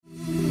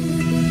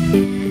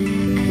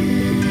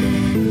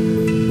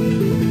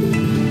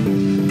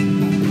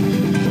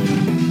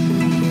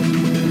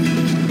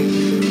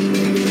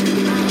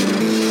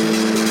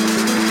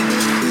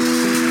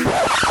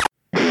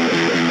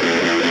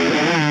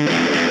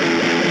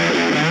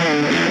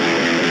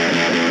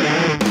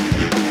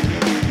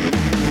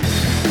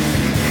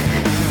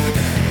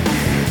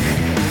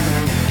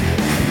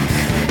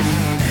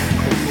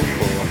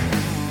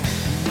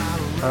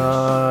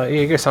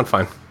guys sound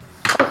fine.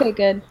 Okay,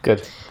 good.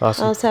 Good.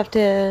 Awesome. I'll just have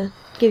to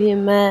give you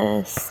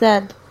my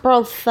sad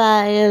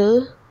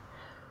profile.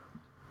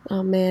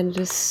 Oh man, it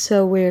is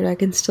so weird. I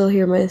can still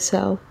hear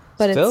myself,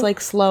 but Still? it's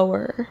like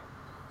slower.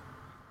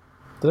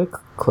 Did I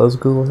close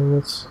Google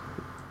Hangouts?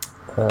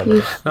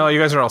 No, you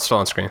guys are all still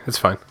on screen. It's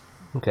fine.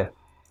 Okay.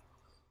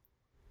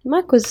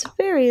 Mark was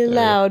very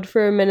loud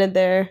for a minute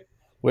there.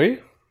 Were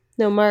you?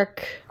 No,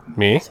 Mark.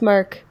 Me? It's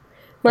Mark.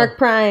 Mark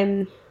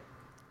Prime.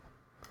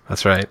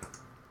 That's right.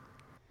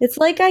 It's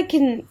like I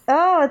can.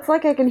 Oh, it's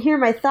like I can hear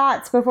my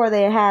thoughts before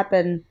they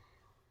happen.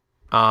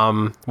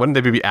 Wouldn't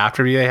they be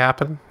after they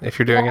happen if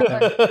you're doing it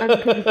then?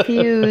 I'm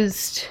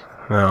confused.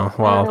 No, I don't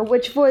know well,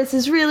 which voice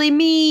is really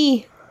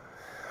me.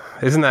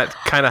 isn't that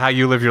kind of how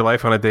you live your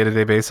life on a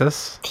day-to-day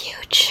basis?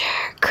 Future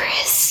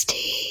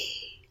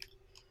Christy.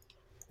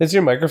 Is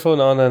your microphone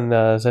on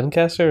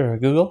Zencaster or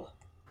Google?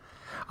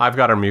 I've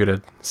got her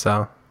muted,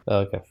 so Oh,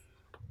 okay.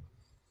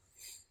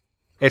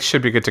 it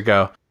should be good to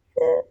go.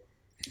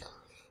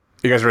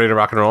 You guys ready to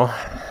rock and roll?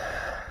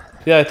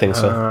 Yeah, I think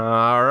so.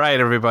 All right,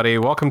 everybody.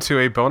 Welcome to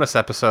a bonus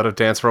episode of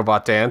Dance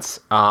Robot Dance.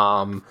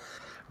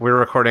 We're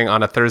recording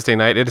on a Thursday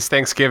night. It is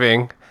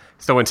Thanksgiving.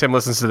 So when Tim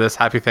listens to this,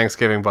 happy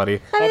Thanksgiving,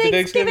 buddy. Happy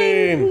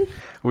Thanksgiving!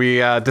 We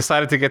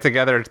decided to get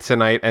together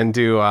tonight and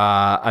do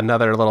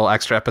another little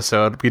extra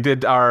episode. We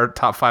did our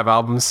top 5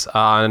 albums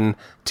on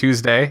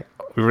Tuesday.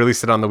 We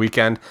released it on the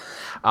weekend.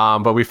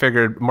 But we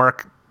figured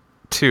Mark,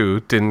 too,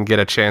 didn't get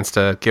a chance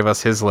to give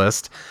us his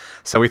list.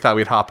 So we thought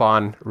we'd hop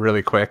on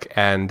really quick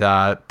and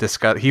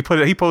discuss. He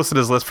posted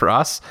his list for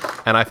us,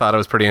 and I thought it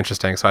was pretty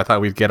interesting. So I thought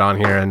we'd get on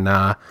here and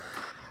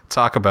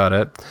talk about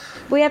it.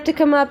 We have to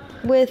come up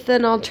with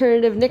an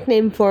alternative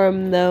nickname for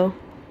him, though.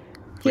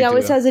 He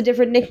always has a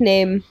different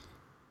nickname.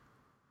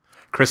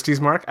 Christie's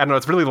Mark? I don't know.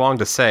 It's really long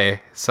to say,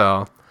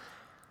 so...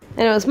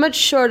 I know, it's much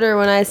shorter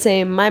when I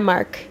say my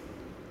Mark.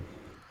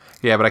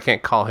 Yeah, but I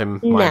can't call him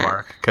my Nah.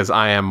 Mark, because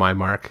I am my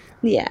Mark.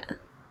 Yeah.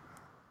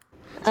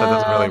 So it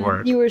doesn't really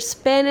work. You were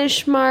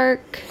Spanish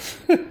Mark.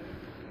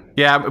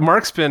 Yeah,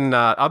 Mark's been...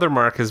 other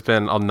Mark has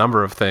been a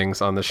number of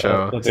things on the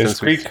show. There's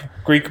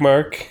Greek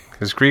Mark.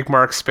 There's Greek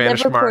Mark,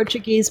 Spanish Never Mark.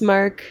 Portuguese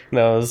Mark.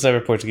 No, this is never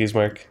Portuguese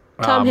Mark.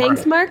 Tom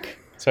Hanks Mark?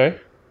 Sorry?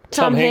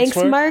 Tom Hanks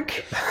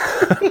Mark?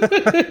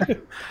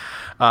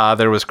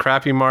 There was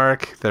Crappy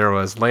Mark. There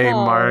was Lame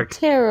Mark.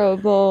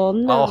 Terrible.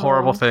 No. All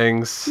horrible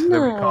things that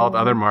we called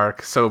other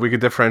Mark, so we could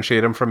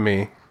differentiate him from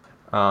me.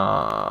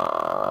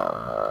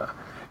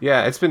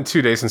 Yeah, it's been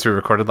 2 days since we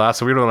recorded last,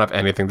 so we don't have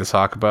anything to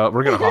talk about.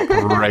 We're going to hop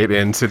right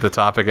into the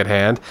topic at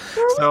hand.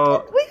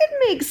 So, We could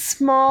make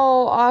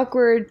small,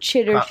 awkward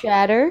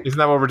chitter-chatter. isn't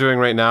that what we're doing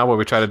right now, where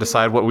we try to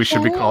decide what we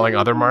should be calling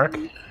other Mark?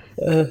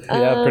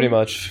 Yeah, pretty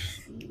much.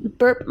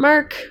 Burp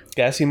Mark.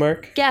 Gassy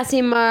Mark?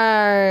 Gassy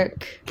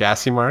Mark.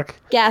 Gassy Mark?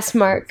 Gas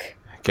Mark.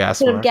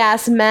 Gas Instead of Mark?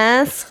 gas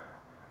mask.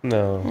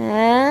 No.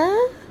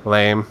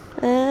 Lame.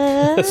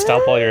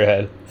 Stop while you're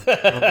ahead.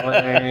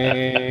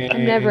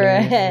 Lame. Never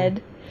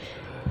ahead.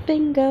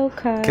 Bingo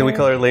card. Can we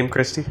call her Lame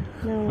Christie?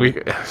 We,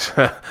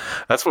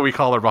 that's what we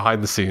call her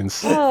behind the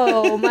scenes.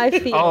 Oh, my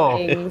Oh,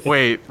 feelings.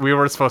 wait, we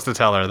weren't supposed to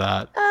tell her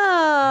that.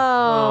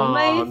 Oh,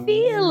 my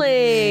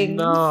feelings.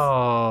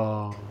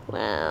 No.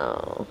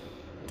 Wow.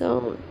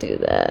 Don't do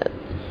that.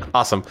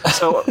 Awesome.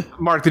 So,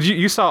 Mark, did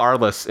you saw our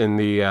list in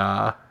the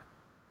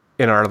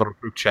in our little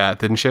group chat,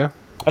 didn't you?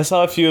 I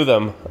saw a few of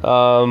them.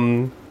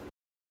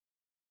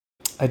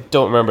 I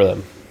don't remember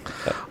them.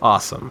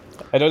 Awesome.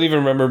 I don't even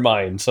remember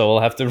mine, so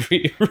we'll have to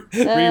reread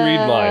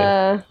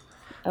mine.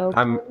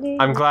 Okay.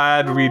 I'm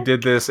glad we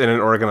did this in an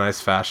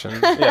organized fashion.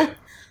 Yeah,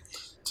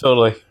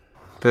 totally.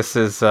 This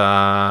is working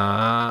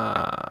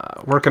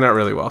out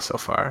really well so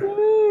far.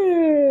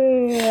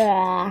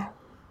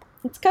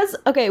 It's because,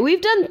 okay, we've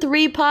done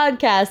 3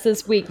 podcasts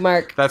this week,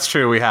 Mark. That's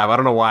true, we have. I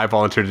don't know why I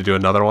volunteered to do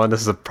another one.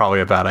 This is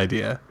probably a bad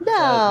idea. No.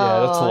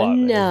 Yeah, that's a lot.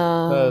 man.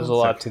 No. There's a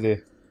lot to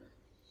do.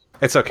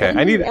 It's okay.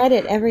 You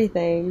edit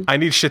everything. I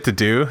need shit to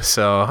do,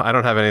 so I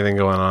don't have anything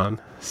going on.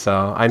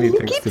 So I need You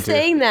things keep to do.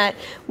 saying that.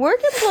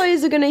 Work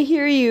employees are going to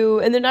hear you,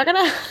 and they're not going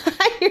to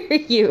hire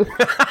you.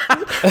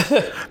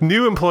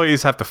 New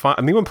employers have to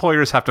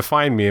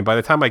find me, and by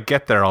the time I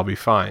get there, I'll be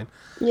fine.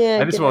 Yeah.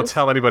 I just won't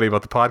tell anybody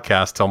about the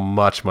podcast till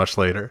much, much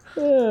later.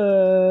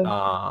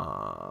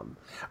 Well,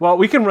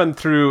 we can run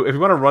through, if you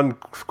want to run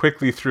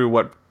quickly through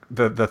what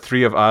the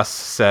 3 of us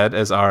said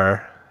as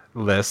our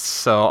lists.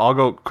 So I'll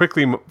go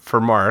quickly for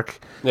Mark.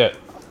 Yeah.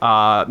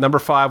 Number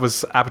 5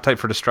 was Appetite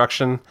for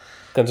Destruction.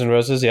 Guns N'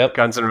 Roses, yep.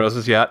 Guns N'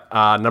 Roses, yeah.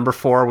 Number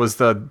 4 was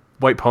The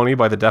White Pony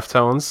by the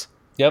Deftones.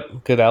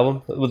 Yep, good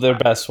album. Their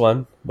best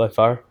one, by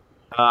far.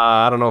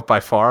 I don't know if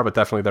by far, but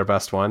definitely their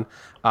best one.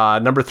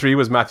 Number 3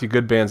 was Matthew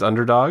Good Band's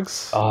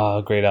Underdogs.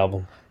 Ah, great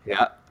album.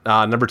 Yeah.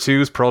 Number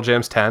 2 is Pearl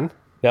Jam's 10.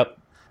 Yep.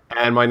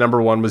 And my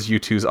number 1 was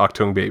U2's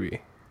Octung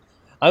Baby.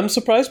 I'm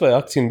surprised by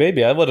Octane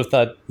Baby. I would have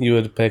thought you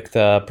would have picked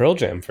Pearl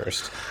Jam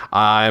first.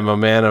 I'm a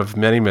man of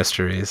many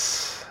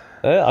mysteries.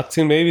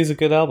 Octoon Baby's a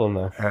good album,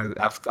 though.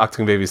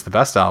 Octoon Baby's the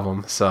best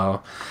album.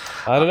 So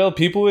I don't know.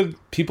 People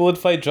would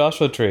fight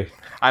Joshua Tree.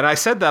 and I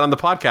said that on the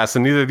podcast,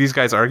 and neither of these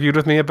guys argued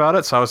with me about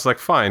it. So I was like,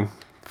 fine,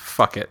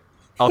 fuck it.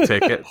 I'll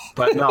take it.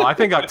 But no, I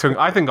think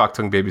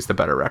Octoon Baby's the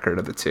better record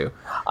of the two.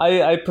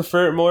 I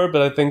prefer it more,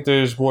 but I think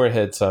there's more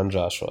hits on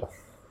Joshua.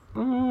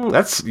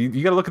 That's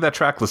you got to look at that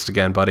track list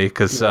again, buddy,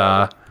 because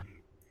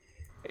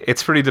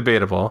it's pretty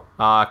debatable.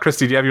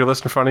 Christy, do you have your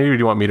list in front of you, or do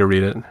you want me to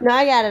read it? No,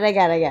 I got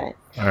it.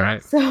 All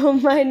right. So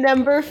my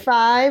number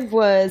 5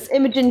 was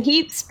Imogen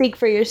Heap, Speak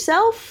for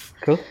Yourself.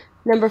 Cool.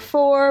 Number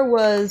 4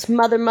 was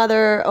Mother,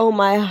 Mother, Oh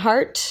My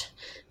Heart.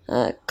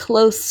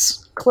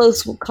 Close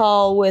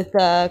call with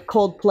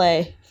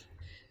Coldplay.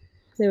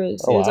 It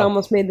was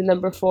almost made the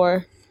number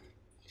 4.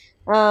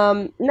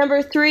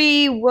 Number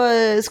 3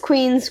 was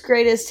Queen's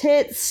Greatest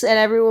Hits, and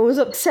everyone was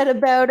upset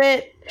about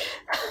it.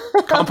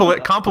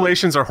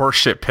 Compilations are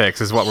horseshit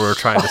picks, is what we were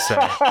trying to say.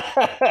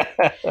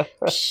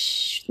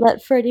 Shh,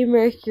 let Freddie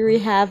Mercury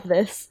have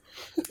this.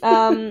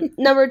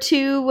 Number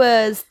 2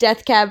 was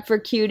Death Cab for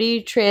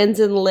Cutie,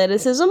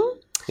 Transatlanticism.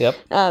 Yep.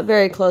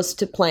 Very close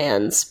to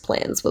Plans.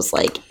 Plans was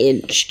like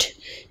inched.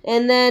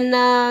 And then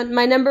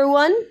my number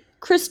 1,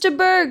 Krista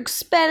Berg,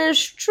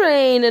 Spanish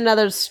Train and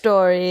Other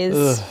Stories.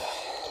 Ugh.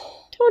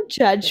 Don't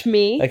judge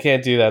me. I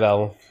can't do that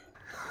album.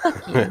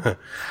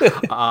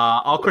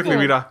 I'll quickly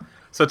read off.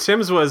 So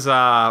Tim's was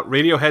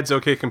Radiohead's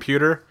OK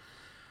Computer.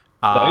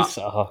 Nice.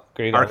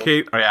 Great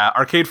album.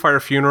 Arcade Fire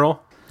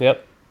Funeral.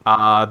 Yep.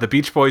 The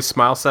Beach Boys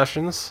Smile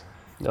Sessions.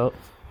 Nope.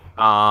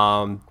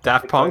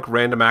 Daft Punk,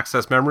 Random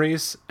Access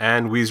Memories,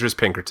 and Weezer's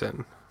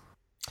Pinkerton.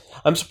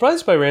 I'm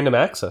surprised by Random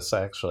Access,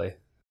 actually.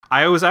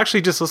 I was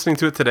actually just listening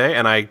to it today,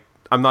 and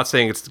I'm not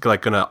saying it's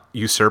like gonna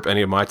usurp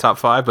any of my top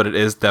 5, but it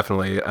is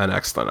definitely an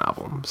excellent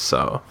album.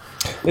 So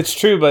It's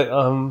true,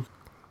 but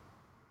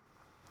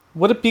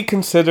would it be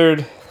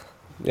considered?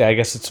 Yeah, I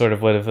guess it sort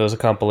of would if it was a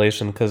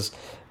compilation, because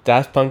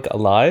Daft Punk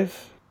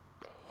Alive,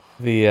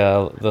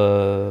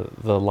 the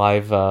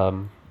live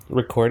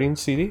recording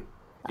CD,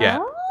 yeah,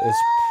 is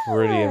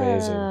pretty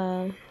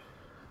amazing.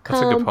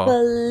 That's a good call.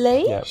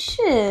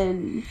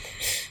 Compilation.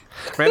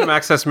 Random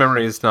Access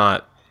Memory is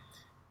not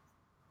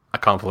a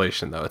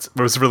compilation, though. It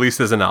was released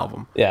as an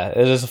album. Yeah,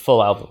 it is a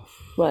full album.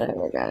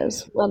 Whatever,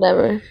 guys.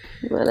 Whatever.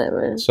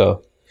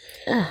 So,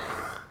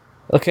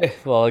 okay,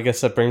 well, I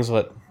guess that brings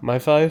my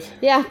 5?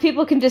 Yeah,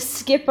 people can just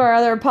skip our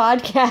other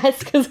podcast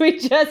because we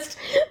just.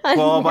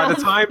 Well, by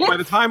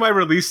the time I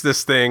release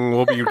this thing,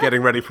 we'll be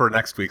getting ready for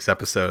next week's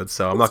episode.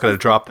 So I'm not going to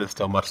drop this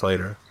till much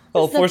later.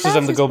 Well, it the forces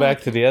them to go fastest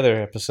back to the other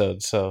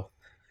episode, so.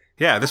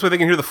 Yeah, this way they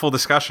can hear the full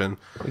discussion.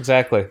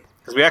 Exactly.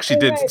 Because we actually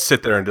did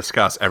sit there and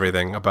discuss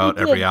everything about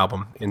every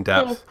album in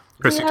depth.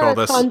 Christy told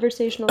us.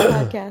 Conversational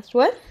podcast.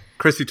 What?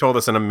 Christy told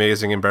us an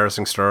amazing,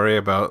 embarrassing story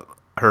about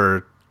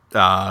her.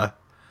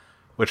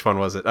 Which one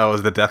was it? Oh, it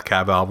was the Death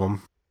Cab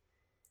album.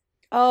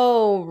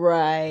 Oh,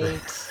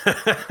 right. Do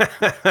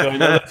I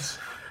know this?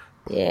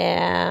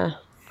 Yeah.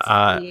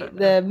 I'll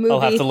The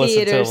movie have to listen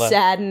theater to the-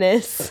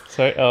 sadness.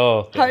 Sorry.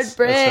 Oh, yes,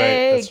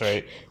 Heartbreak. That's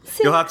right.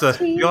 You'll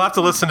have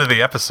to listen to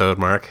the episode,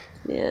 Mark.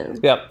 Yeah.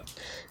 Yep.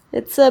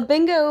 It's a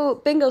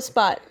bingo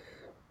spot.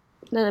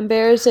 An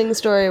embarrassing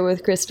story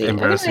with Christy. I'm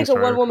going to make a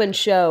one-woman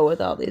show with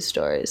all these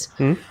stories.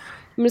 I'm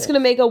just going to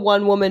make a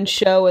one-woman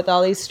show with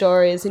all these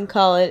stories and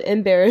call it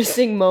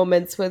Embarrassing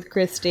Moments with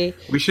Christy.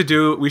 We should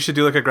do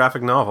like a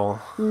graphic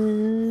novel.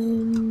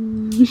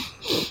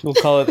 We'll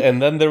call it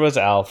And Then There Was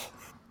Alf.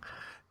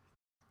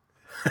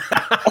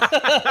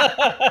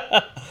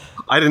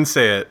 I didn't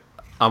say it.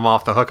 I'm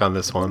off the hook on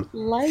this one.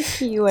 Like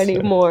you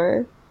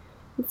anymore.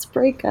 Let's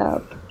break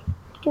up.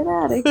 Get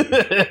out of here.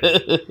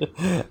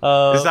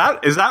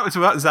 Is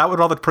that what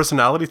all the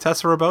personality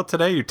tests are about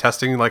today? You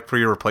testing like for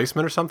your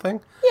replacement or something?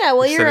 Yeah,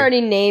 well, you're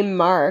already named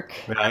Mark.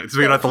 Yeah, so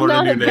you don't have to learn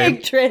a new name. Not a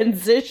big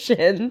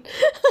transition.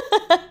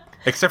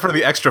 Except for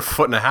the extra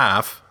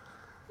 1.5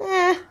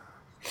 feet.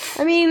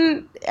 I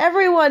mean,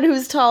 everyone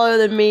who's taller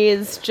than me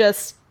is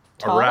just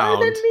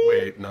taller than me.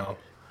 Wait, no.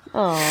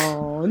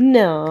 Oh,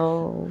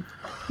 no.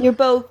 You're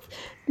both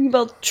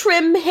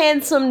trim,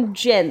 handsome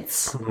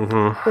gents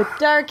with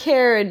dark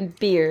hair and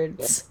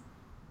beards.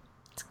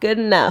 It's good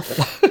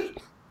enough.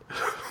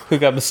 Who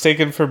got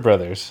mistaken for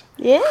brothers.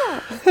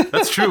 Yeah.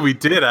 That's true. We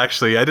did,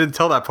 actually. I didn't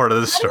tell that part of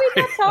the story.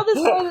 How did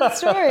we not tell this part of the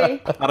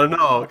story? I don't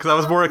know, because I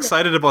was more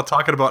excited about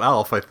talking about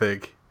Alf, I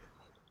think.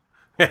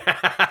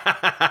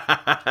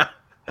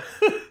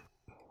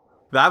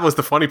 That was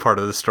the funny part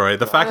of the story.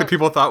 The fact that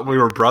people thought we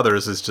were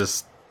brothers is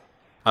just...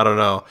 I don't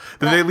know.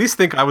 Did they at least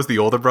think I was the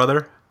older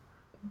brother?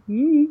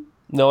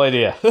 No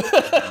idea. We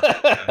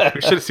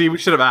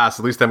should have asked.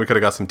 At least then we could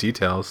have got some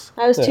details.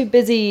 I was too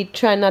busy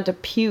trying not to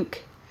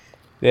puke.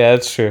 Yeah,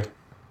 that's true.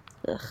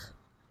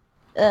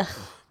 Ugh.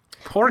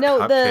 Poor No,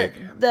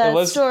 Cupcake.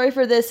 the story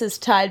for this is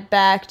tied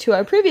back to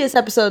our previous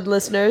episode,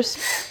 listeners.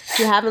 If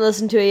you haven't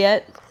listened to it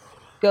yet,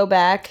 go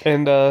back.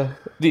 And the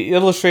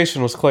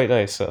illustration was quite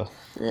nice, so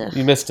Ugh.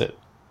 you missed it.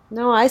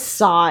 No, I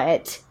saw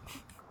it.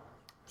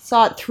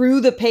 Saw it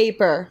through the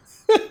paper.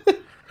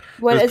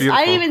 What was is, I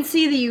beautiful. didn't even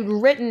see that you'd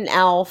written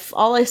Alf.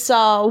 All I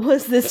saw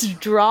was this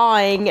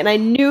drawing, and I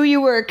knew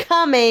you were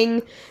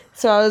coming,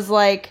 so I was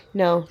like,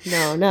 no.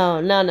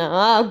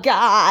 Oh,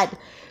 God.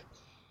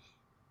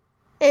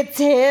 It's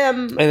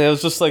him. And it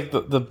was just like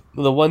the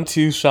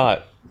 1-2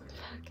 shot.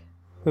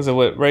 Because it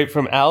went right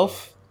from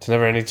Alf to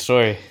Never Ending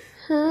Story.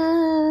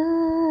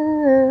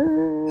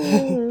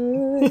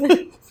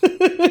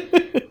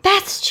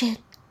 Bastian,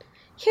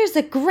 here's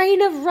a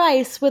grain of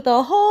rice with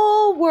a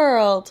whole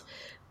world.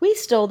 We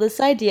stole this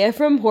idea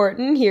from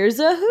Horton Hears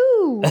a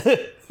Who.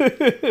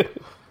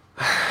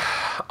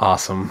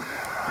 Awesome.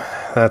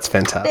 That's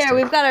fantastic. There,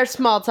 we've got our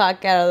small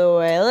talk out of the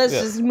way. Let's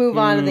just move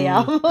on to the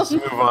album. Let's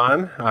move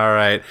on. All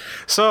right.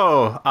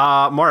 So,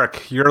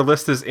 Mark, your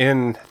list is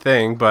in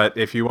thing, but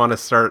if you want to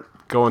start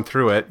going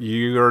through it,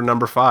 you're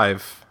number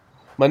 5.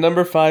 My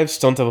number 5,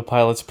 Stone Temple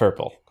Pilots,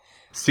 Purple.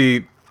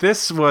 See,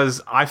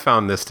 I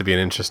found this to be an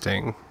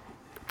interesting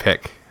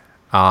pick.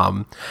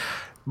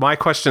 My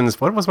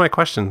questions, what was my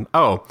question?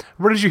 Oh,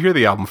 where did you hear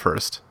the album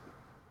first?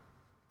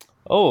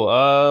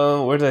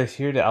 Oh, where did I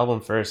hear the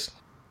album first?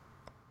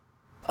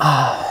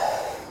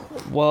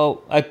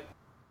 Well, I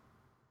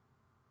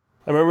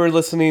remember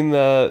listening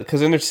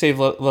because Interstate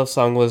Love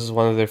Song was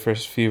one of their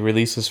first few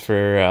releases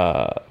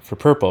for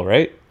Purple,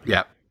 right?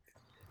 Yeah.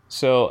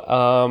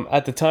 So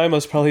at the time, I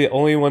was probably the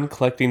only one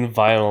collecting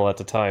vinyl at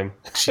the time.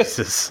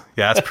 Jesus.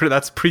 Yeah,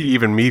 that's pre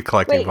even me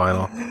collecting Wait.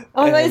 vinyl.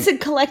 Oh, I thought you said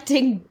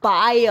collecting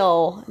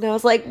bile. And I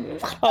was like,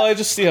 Oh, I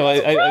just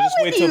I just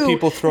wait till you?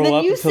 people throw Then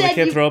up you until they said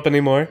can't you- throw up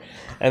anymore,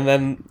 and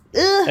then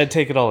ugh. I'd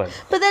take it all in.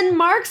 But then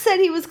Mark said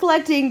he was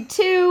collecting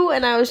 2,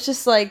 and I was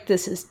just like,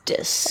 this is Oh,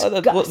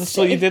 disgusting. that's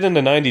what you did in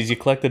the 90s. You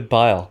collected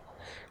bile.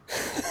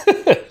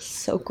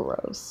 So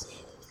gross.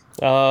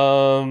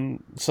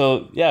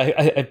 So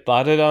yeah, I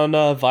bought it on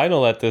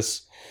vinyl at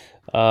this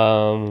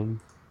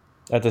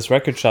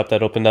record shop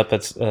that opened up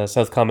at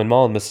South Common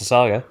Mall in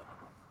Mississauga,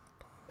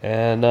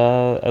 and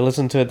I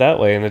listened to it that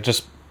way, and it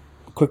just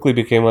quickly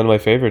became one of my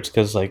favorites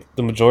because like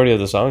the majority of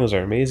the songs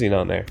are amazing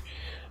on there.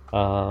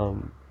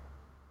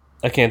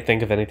 I can't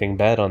think of anything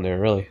bad on there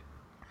really.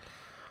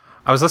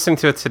 I was listening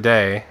to it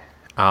today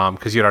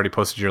because you had already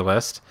posted your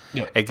list.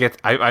 Yeah. It gets.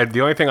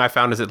 The only thing I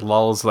found is it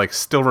lulls, like,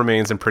 still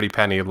remains in Pretty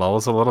Penny,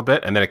 lulls a little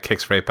bit, and then it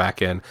kicks right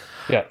back in.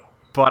 Yeah.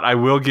 But I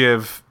will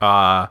give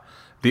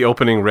the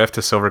opening riff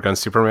to Silver Gun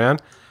Superman,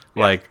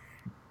 like,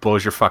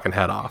 blows your fucking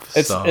head off.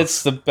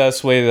 It's the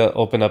best way to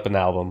open up an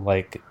album,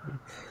 like,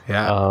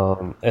 yeah.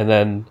 and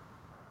then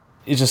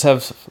you just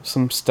have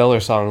some stellar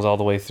songs all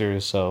the way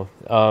through. So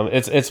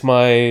it's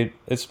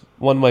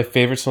one of my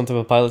favorite Stone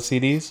Temple Pilots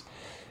CDs.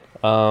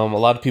 A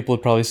lot of people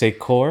would probably say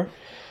Core.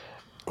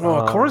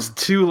 Core's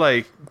too,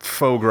 like,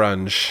 faux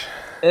grunge.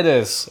 It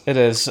is.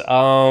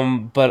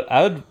 But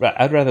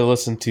I'd rather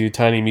listen to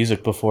Tiny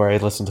Music before I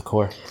listen to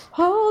Core.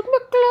 Hold me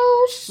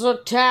closer,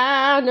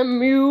 tiny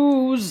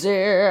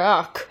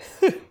music.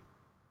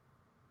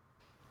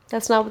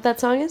 That's not what that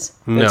song is?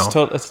 No. It's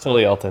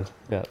totally Elton.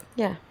 Yeah.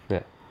 Yeah.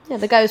 Yeah. Yeah,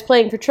 the guy was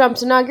playing for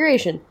Trump's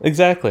inauguration.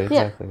 Exactly.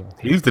 Yeah.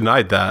 You've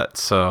denied that,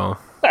 so...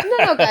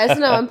 No, guys,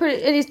 no, I'm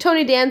pretty... And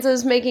Tony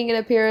Danza's making an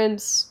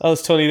appearance. Oh,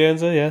 it's Tony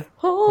Danza, yeah.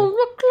 Hold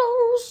me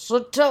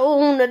closer,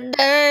 Tony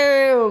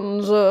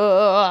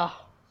Danza.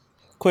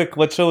 Quick,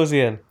 what show was he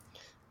in?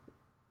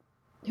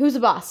 Who's the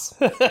boss?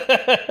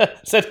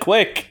 Said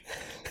quick.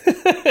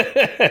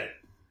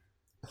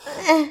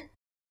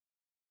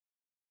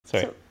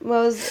 Sorry. What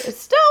was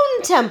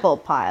Stone Temple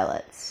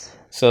Pilots?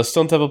 So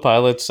Stone Temple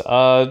Pilots, it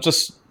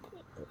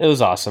was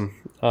awesome.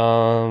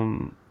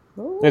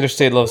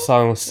 Interstate Love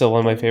Song was still one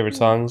of my favorite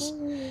songs.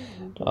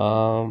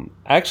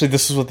 Actually,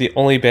 this is the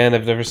only band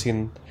I've never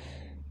seen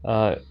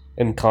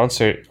in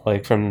concert,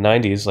 like from the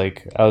 90s.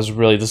 Like, I was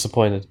really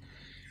disappointed.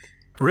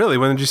 Really?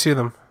 When did you see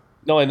them?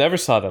 No, I never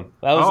saw them.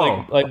 That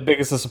was like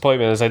biggest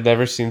disappointment is I'd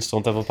never seen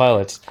Stone Temple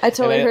Pilots. I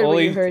totally heard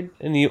what you heard.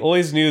 And you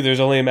always knew there's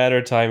only a matter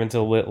of time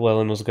until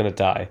Waylon was going to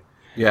die.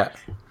 Yeah.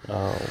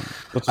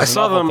 Which I is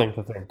saw an awful them- thing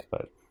to think,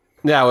 but...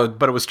 Yeah,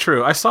 but it was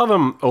true. I saw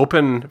them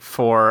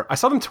I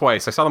saw them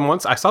twice. I saw them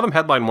once. I saw them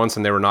headline once,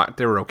 and they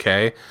were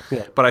okay.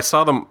 Yeah. But I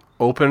saw them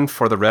open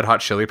for the Red Hot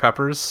Chili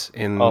Peppers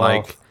in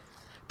like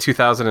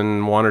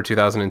 2001 or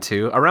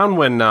 2002, around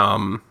when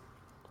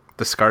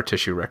the Scar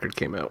Tissue record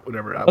came out,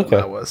 whatever album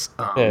that was.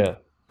 Yeah.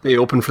 They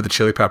opened for the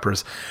Chili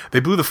Peppers.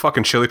 They blew the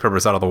fucking Chili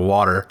Peppers out of the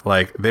water.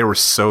 Like, they were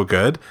so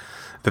good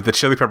that the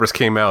Chili Peppers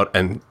came out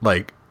and,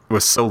 like,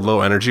 was so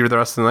low energy the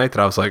rest of the night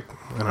that I was like,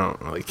 I don't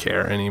really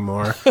care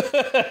anymore.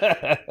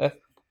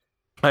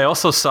 I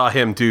also saw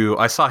him do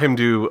I saw him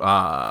with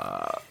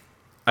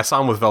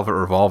Velvet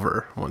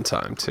Revolver one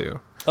time too.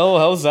 Oh,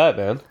 how was that,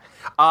 man?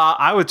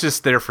 I was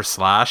just there for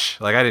Slash.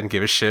 Like, I didn't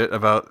give a shit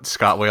about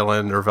Scott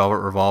Weiland or Velvet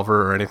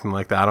Revolver or anything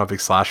like that. I'm a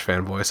big Slash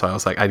fanboy, so I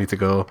was like, I need to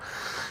go.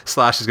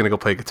 Slash is going to go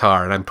play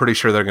guitar, and I'm pretty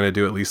sure they're going to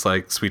do at least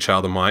like Sweet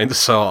Child of Mine,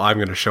 so I'm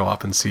going to show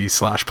up and see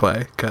Slash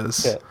play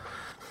because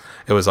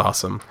it was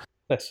awesome.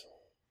 Nice.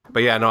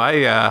 But yeah,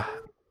 no,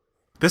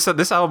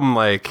 this album,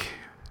 like,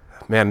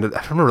 man,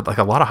 I remember like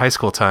a lot of high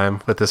school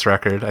time with this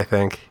record, I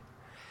think.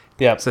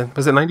 Yeah.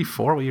 Was it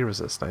 94? What year was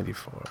this?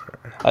 94.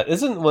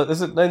 Is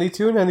it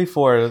 92 or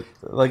 94?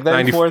 Like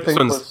 94 I think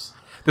was...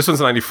 This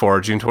one's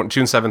 94, June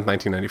 7th,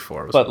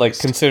 1994. But like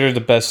considered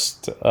the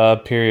best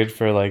period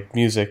for like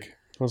music.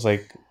 It was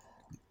like...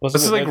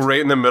 This is like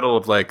right in the middle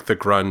of like the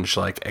grunge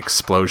like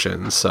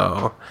explosion.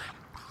 So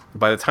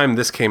by the time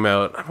this came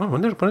out,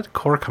 when did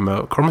Core come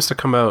out? Core must have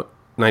come out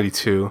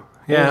 92.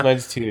 Yeah,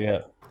 92.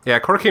 Yeah. Yeah,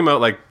 Core came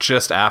out like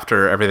just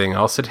after everything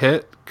else had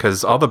hit,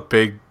 because all the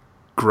big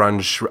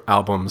grunge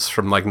albums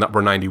from like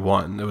were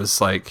 91. It was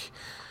like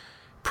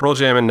Pearl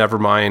Jam and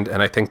Nevermind,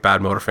 and I think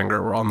Bad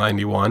Motorfinger were all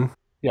 91.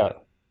 Yeah,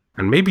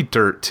 and maybe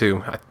Dirt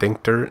too. I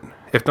think Dirt.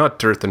 If not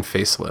Dirt, then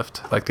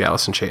Facelift, like the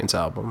Alice in Chains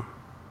album.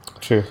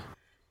 True.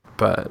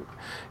 But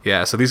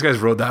yeah, so these guys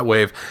rode that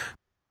wave.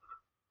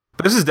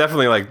 But this is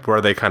definitely like where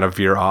they kind of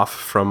veer off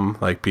from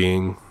like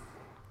being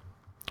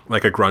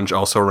like a grunge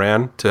also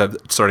ran to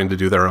starting to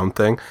do their own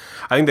thing.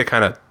 I think they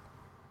kind of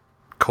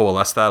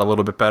coalesced that a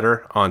little bit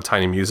better on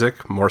Tiny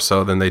Music, more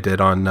so than they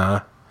did on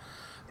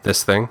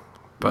this thing.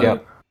 But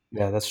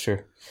yeah, that's true.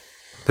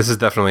 This is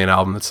definitely an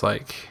album that's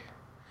like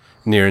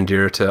near and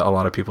dear to a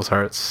lot of people's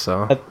hearts.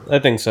 So I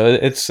think so.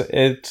 It's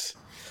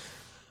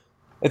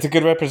a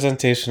good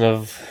representation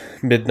of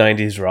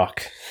mid-90s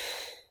rock.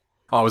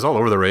 Oh, it was all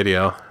over the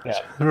radio. Yeah.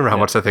 I remember how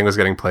much that thing was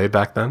getting played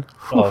back then.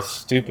 Oh, it's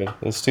stupid.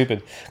 It's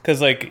stupid.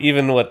 Because, like,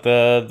 even what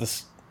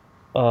what's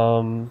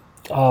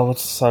the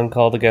song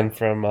called again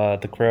from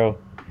The Crow?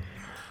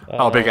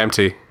 Big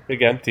Empty.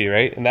 Big Empty,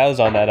 right? And that was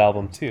on that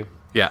album, too.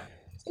 Yeah.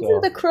 So.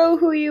 Isn't The Crow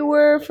who you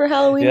were for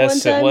Halloween one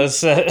time?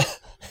 Yes, it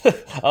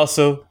was.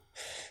 Also,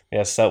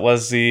 yes, that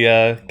was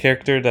the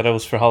character that I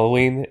was for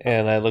Halloween,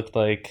 and I looked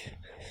like...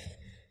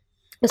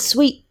 a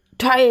sweet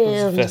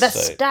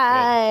transvestite.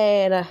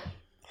 Yeah.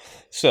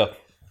 So,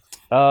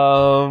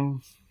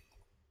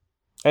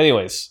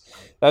 anyways,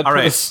 that all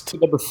right. us to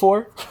number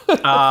 4.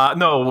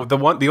 No, the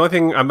only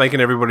thing I'm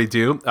making everybody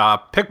do,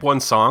 pick one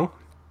song.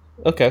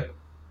 Okay.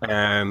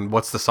 And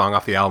what's the song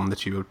off the album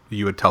that you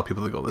would tell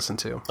people to go listen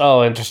to?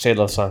 Oh, Interstate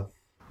Love Song.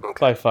 Okay.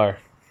 By far.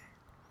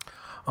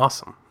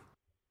 Awesome.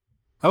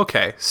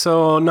 Okay,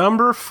 so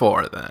number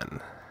 4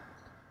 then.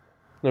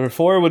 Number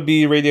 4 would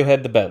be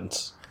Radiohead, The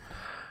Bends.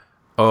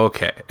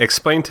 Okay,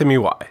 explain to me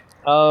why.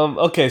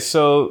 Okay,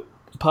 so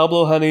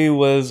Pablo Honey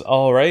was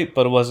all right,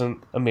 but it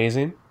wasn't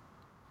amazing.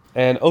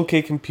 And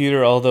OK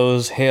Computer, all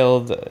those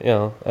hailed,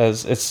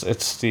 as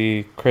it's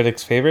the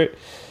critics' favorite,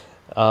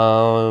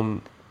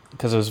 because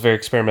it was very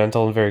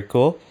experimental and very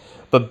cool.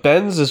 But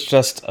Bends is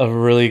just a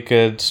really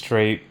good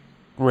straight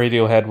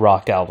Radiohead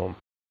rock album.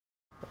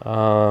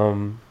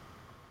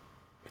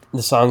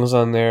 The songs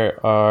on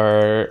there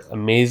are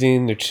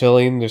amazing. They're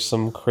chilling. There's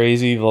some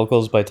crazy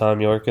vocals by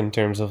Tom York in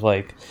terms of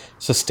like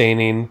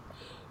sustaining,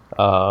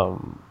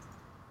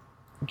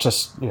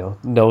 just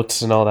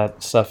notes and all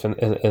that stuff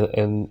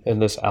in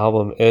this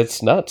album.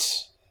 It's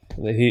nuts.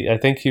 I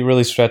think he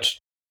really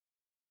stretched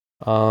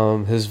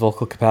his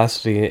vocal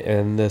capacity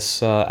in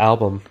this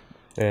album,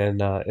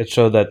 and it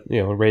showed that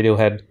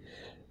Radiohead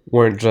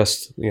weren't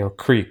just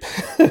creep,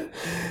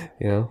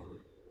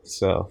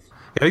 so.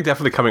 I think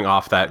definitely coming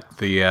off that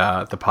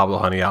the Pablo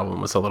Honey album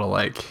was a little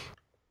like,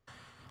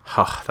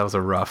 that was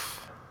a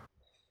rough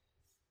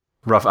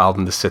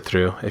album to sit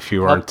through if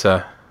you weren't.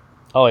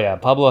 Oh yeah,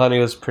 Pablo Honey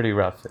was pretty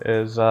rough.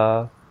 It's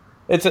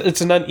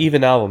an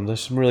uneven album.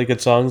 There's some really good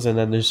songs, and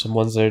then there's some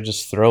ones that are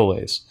just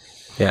throwaways.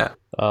 Yeah.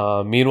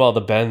 Meanwhile, the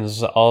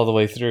Bends all the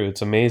way through.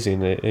 It's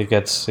amazing. It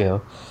gets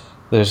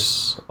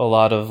there's a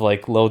lot of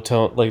like low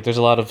tone, like there's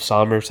a lot of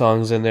somber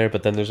songs in there,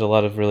 but then there's a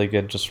lot of really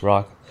good just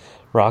rock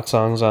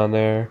songs on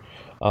there.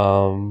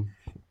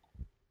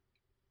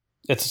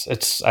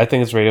 It's I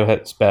think it's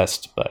Radiohead's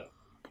best, but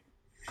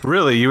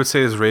really, you would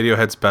say it's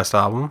Radiohead's best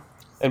album?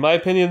 In my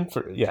opinion,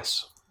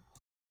 yes.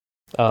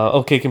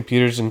 OK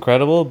Computer's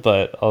incredible,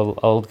 but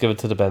I'll give it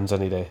to the Bends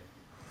any day.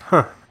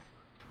 Huh?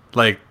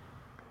 Like,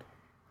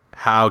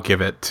 how give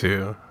it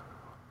to?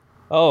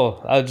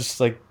 Oh, I'll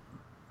just like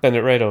bend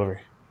it right over.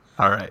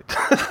 All right.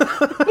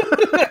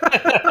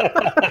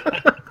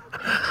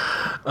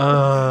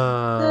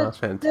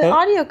 Fantastic. The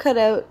audio cut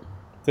out.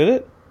 Did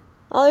it?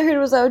 All I heard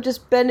was I would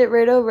just bend it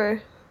right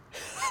over.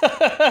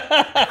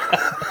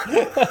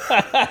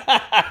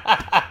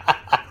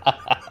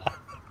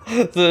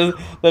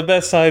 the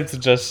best time to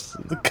just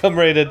come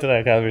right into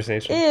that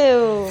conversation.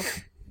 Ew.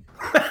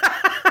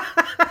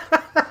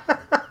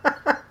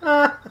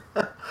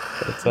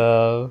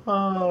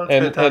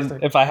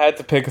 And if I had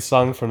to pick a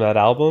song from that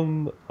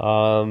album,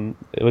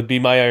 it would be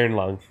My Iron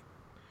Lung.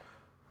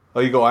 Oh,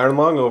 you go Iron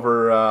Lung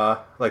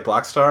over like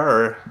Black Star,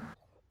 or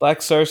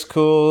Black Star's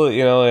cool,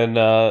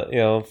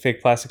 and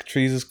Fake Plastic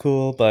Trees is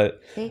cool,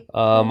 but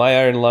My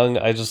Iron Lung,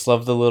 I just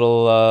love the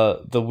little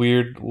the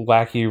weird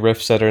wacky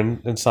riffs that are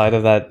inside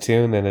of that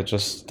tune, and it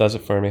just does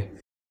it for me.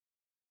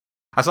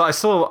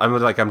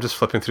 I'm just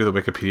flipping through the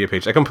Wikipedia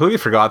page. I completely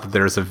forgot that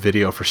there's a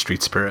video for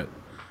Street Spirit.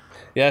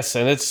 Yes,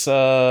 and it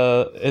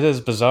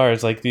is bizarre.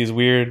 It's like these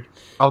weird.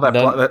 Oh,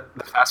 that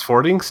fast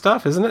forwarding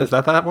stuff, isn't it? Is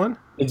that one?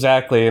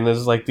 Exactly, and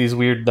there's like these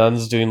weird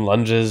nuns doing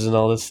lunges and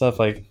all this stuff.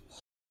 Like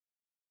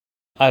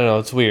I don't know.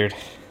 It's weird.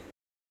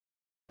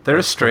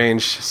 They're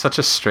such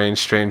a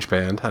strange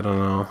band. I don't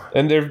know.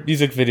 And their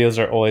music videos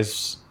are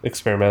always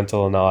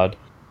experimental and odd.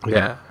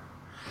 Yeah.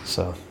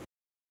 So.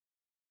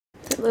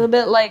 A little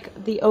bit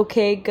like the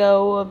OK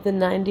Go of the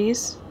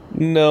 90s.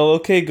 No,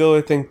 OK Go,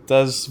 I think,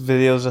 does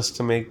videos just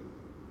to make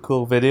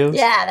cool videos.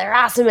 Yeah, they're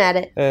awesome at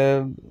it.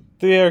 And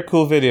they are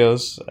cool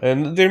videos.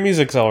 And their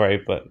music's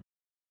alright, but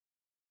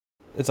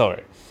it's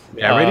alright.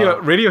 Yeah,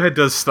 Radiohead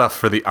does stuff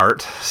for the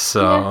art,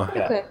 so...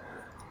 Yeah, okay.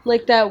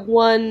 Like that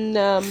one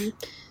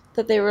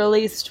that they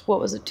released, what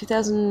was it,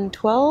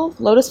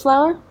 2012? Lotus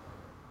Flower?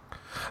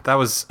 That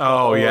was...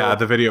 Oh, yeah,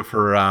 the video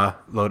for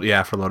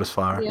for Lotus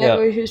Flower. Yeah,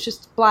 where he was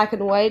just black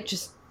and white,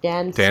 just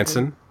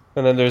dancing.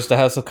 And then there's the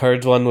House of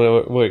Cards one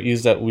where it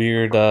used that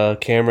weird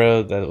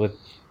camera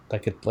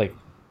that could like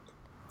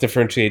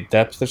differentiate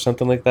depth or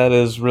something like that. It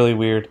is really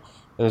weird,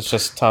 and it's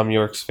just Tom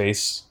York's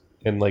face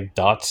in like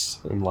dots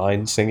and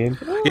lines singing.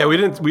 Yeah, we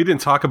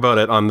didn't talk about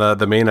it on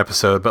the main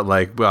episode, but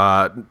like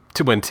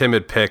when Tim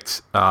had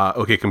picked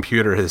OK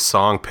Computer, his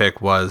song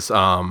pick was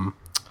Paranoid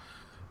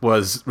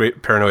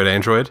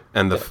Android,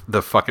 and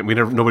the fucking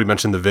nobody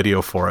mentioned the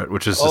video for it,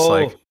 which is just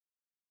like.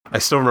 I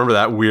still remember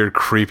that weird,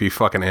 creepy,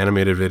 fucking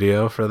animated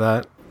video for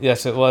that.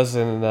 Yes, it was,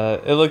 and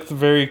it looked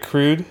very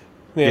crude,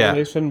 the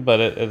animation,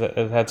 but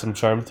it had some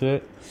charm to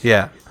it.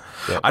 Yeah.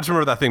 I just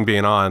remember that thing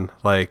being on,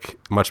 like,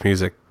 Much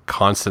Music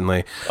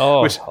constantly.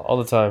 Oh, all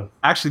the time.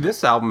 Actually,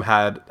 this album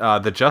had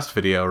the Just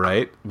video,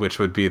 right? Which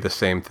would be the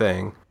same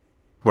thing,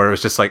 where it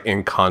was just, like,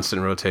 in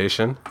constant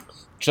rotation.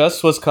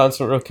 Just was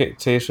constant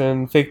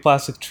rotation. Fake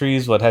Plastic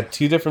Trees, had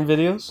 2 different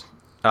videos?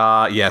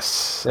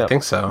 Yes, I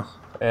think so.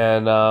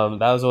 And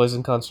that was always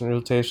in constant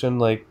rotation.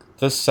 Like,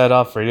 this set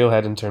off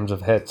Radiohead in terms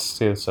of hits,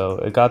 too, so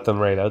it got them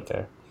right out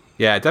there.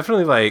 Yeah, it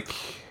definitely, like,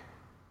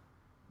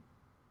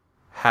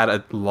 had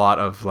a lot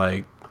of,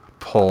 like,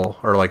 pull,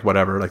 or, like,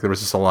 whatever. Like, there was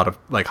just a lot of,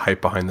 like,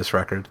 hype behind this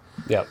record.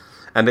 Yeah.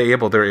 And they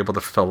were able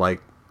to feel,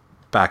 like,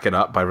 back it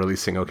up by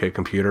releasing OK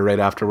Computer right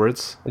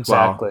afterwards.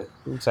 Exactly.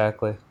 Wow.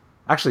 Exactly.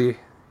 Actually,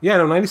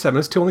 97.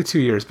 It's only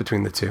 2 years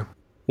between the two.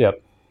 Yep.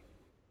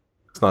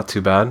 It's not too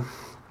bad.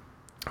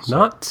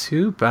 Not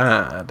too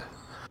bad.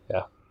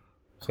 Yeah.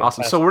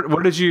 Awesome. So where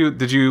would you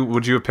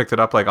have picked it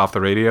up, like off the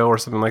radio or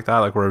something like that?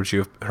 Like where would you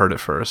have heard it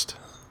first?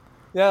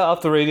 Yeah,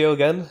 off the radio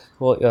again.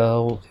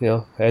 Well,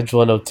 Edge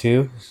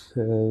 102.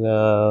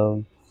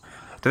 And,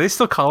 do they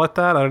still call it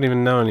that? I don't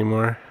even know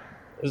anymore.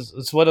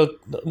 It's what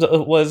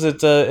was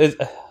it?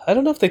 I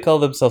don't know if they call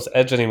themselves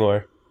Edge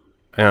anymore.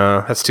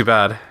 Yeah, that's too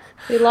bad.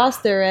 They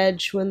lost their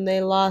edge when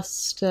they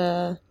lost.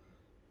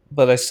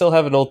 But I still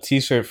have an old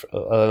T-shirt,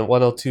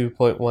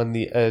 102.1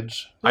 The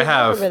Edge. I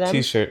have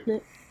T-shirt.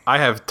 I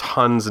have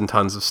tons and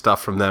tons of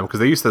stuff from them because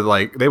they used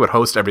to they would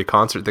host every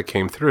concert that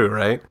came through,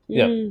 right?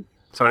 Yeah.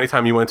 So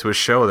anytime you went to a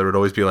show, there would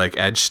always be like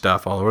Edge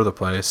stuff all over the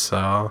place.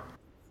 So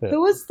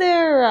who was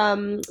their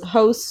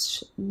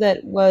host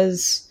that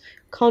was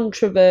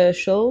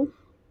controversial?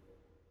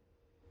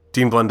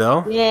 Dean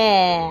Blundell?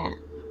 Yeah.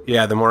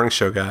 Yeah, the morning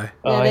show guy.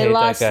 Yeah,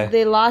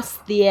 they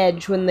lost the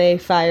edge when they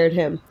fired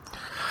him.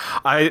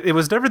 It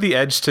was never the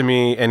Edge to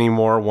me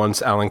anymore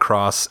once Alan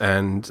Cross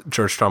and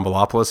George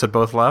Stroumboulopoulos had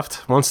both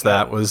left. Once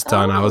that was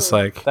done, I was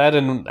like... That,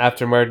 and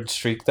after Martin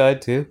Streak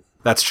died, too.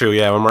 That's true,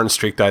 yeah. When Martin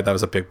Streak died, that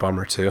was a big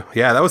bummer, too.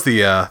 Yeah, that was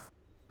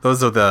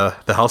those are the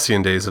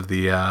halcyon days of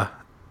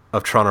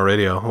of Toronto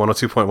radio.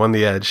 102.1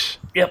 The Edge.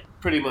 Yep,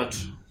 pretty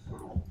much.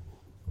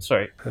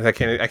 Sorry. I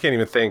can't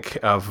even think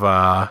of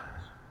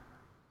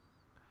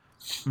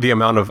the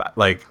amount of,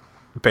 like,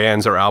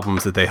 bands or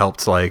albums that they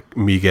helped, like,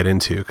 me get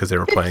into because they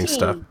were 15. Playing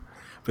stuff.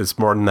 It's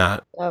more than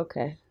that.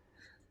 Okay.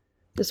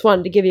 Just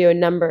wanted to give you a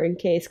number in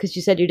case, because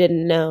you said you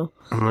didn't know.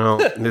 No,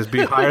 it would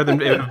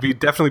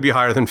definitely be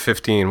higher than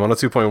 15.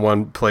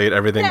 102.1 played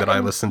everything that I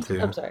listened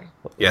to. I'm sorry.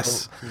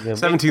 Yes.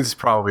 17 is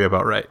probably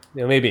about right.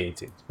 Yeah, maybe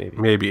 18.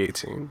 Maybe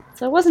 18.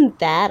 So it wasn't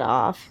that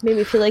off. Made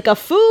me feel like a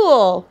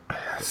fool.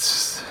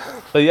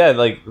 But yeah,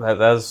 like, that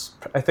was,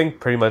 I think,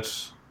 pretty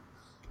much,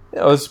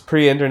 it was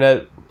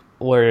pre-internet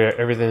where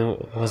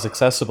everything was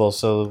accessible,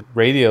 so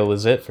radio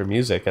was it for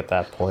music at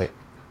that point.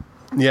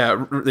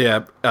 Yeah,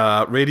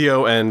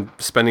 radio and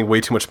spending way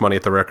too much money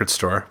at the record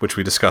store, which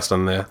we discussed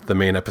on the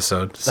main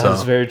episode. So.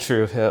 That's very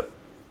true, yeah.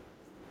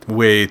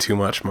 Way too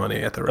much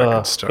money at the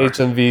record store.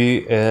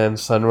 HMV and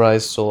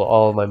Sunrise stole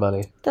all of my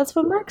money. That's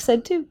what Mark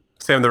said, too.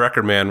 Sam the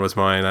Record Man was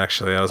mine,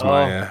 actually. That was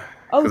my...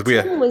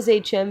 Tim was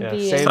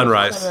HMV. Yeah,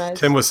 Sunrise.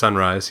 Tim was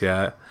Sunrise,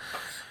 yeah.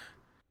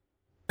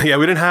 Yeah,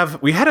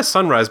 we had a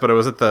Sunrise, but it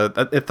was at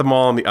the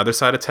mall on the other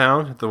side of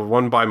town. The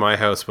one by my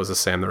house was a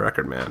Sam the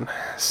Record Man.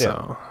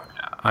 So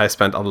I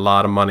spent a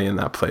lot of money in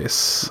that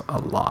place. A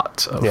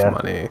lot of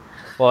money.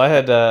 Well, I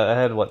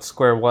had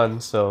Square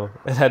One, so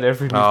it had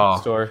every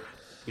music store.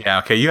 Yeah,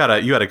 okay, you had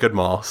a good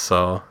mall,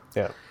 so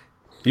yeah.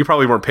 You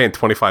probably weren't paying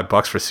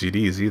 $25 for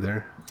CDs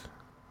either.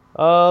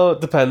 Oh,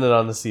 depended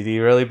on the CD,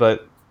 really,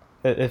 but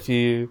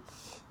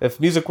if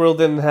Music World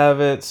didn't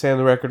have it, Sam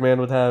the Record Man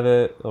would have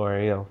it, or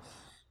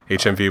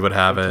HMV would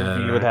have it.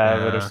 HMV would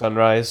have it, or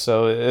Sunrise.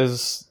 So it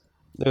was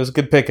It was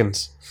good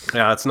pickings.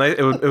 Yeah, it's nice.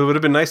 It would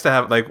have been nice to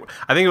have, like,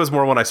 I think it was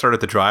more when I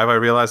started to drive, I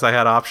realized I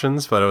had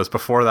options, but it was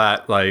before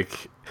that,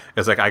 like,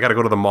 it's like, I got to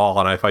go to the mall,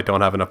 and if I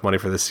don't have enough money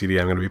for this CD,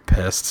 I'm going to be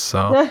pissed.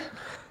 So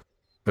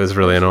it was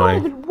really annoying.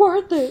 It's not even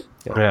worth it.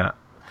 Yeah.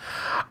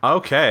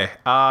 Okay.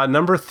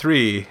 Number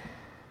 3.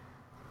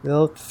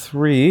 Well,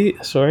 3.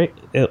 Sorry,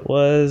 it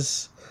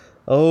was.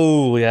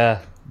 Oh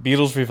yeah,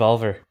 Beatles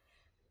Revolver.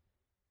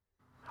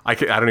 I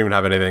don't even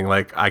have anything.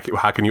 Like,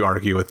 how can you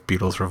argue with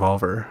Beatles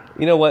Revolver?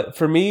 You know what?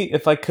 For me,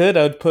 if I could,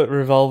 I would put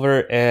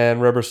Revolver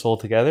and Rubber Soul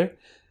together,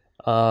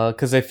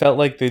 because they felt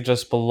like they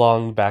just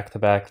belonged back to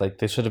back. Like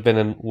they should have been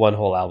in one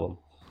whole album.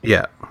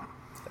 Yeah.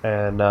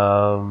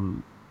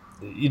 And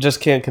you just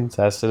can't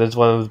contest it. It's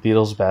one of the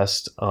Beatles'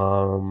 best.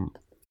 Oh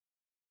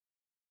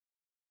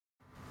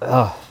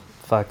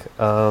fuck.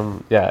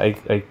 Yeah.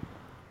 I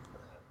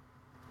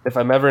if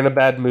I'm ever in a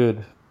bad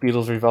mood,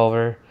 Beatles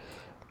Revolver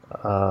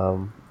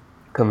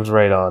comes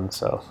right on.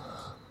 So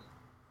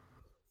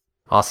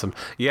Awesome.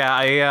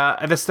 Yeah,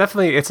 and it's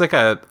definitely, it's like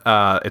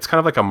it's kind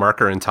of like a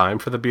marker in time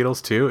for the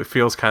Beatles too. It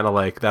feels kind of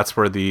like that's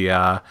where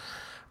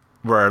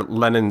where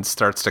Lennon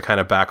starts to kind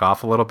of back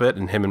off a little bit,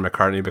 and him and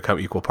McCartney become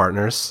equal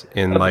partners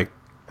in like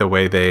the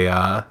way they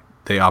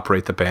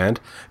operate the band.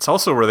 It's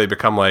also where they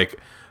become like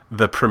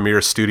the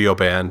premier studio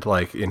band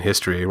like in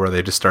history, where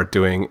they just start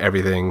doing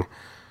everything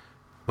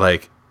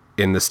like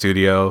in the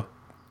studio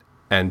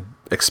and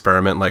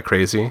experiment like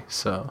crazy.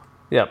 So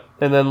yeah,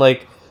 and then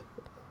like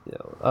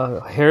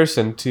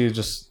Harrison too,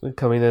 just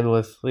coming in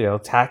with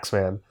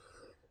Taxman,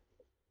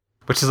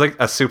 which is like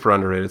a super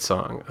underrated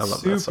song. I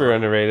love that song. Super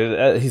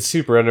underrated. He's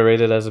super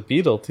underrated as a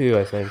Beatle too,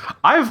 I think.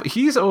 I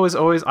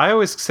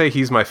always say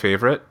he's my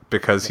favorite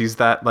because he's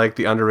that like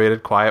the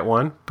underrated quiet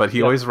one, but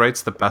he always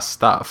writes the best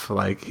stuff.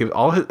 Like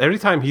every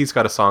time he's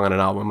got a song on an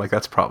album, like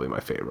that's probably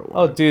my favorite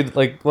one. Oh dude,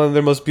 like one of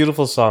their most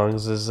beautiful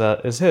songs is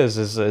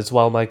his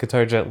While My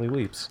Guitar Gently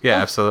Weeps. Yeah,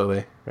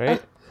 absolutely.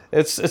 Right?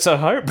 It's a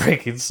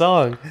heartbreaking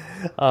song.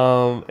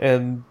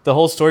 And the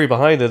whole story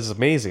behind it is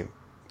amazing.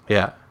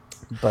 Yeah.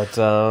 But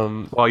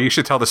well, you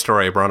should tell the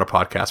story. We're on a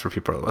podcast where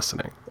people are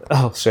listening.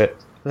 Oh shit!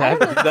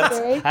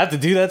 I have to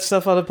do that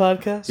stuff on a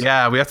podcast.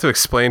 Yeah, we have to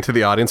explain to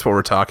the audience what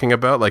we're talking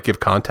about, like give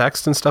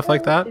context and stuff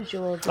like that.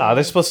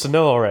 They're supposed to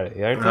know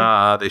already, aren't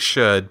they? They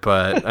should,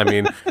 but I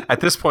mean, at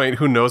this point,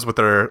 who knows what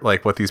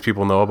these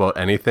people know about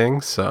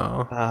anything?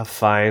 So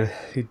fine.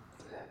 These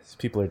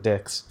people are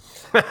dicks.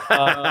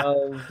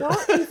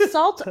 Don't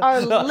insult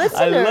our listeners.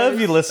 I love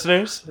you,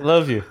 listeners. I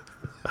love you.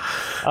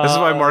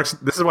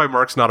 This is why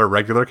Mark's not a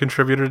regular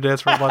contributor to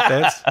Dance Robot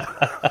Dance.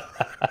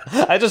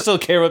 I just don't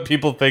care what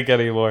people think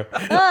anymore.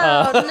 Oh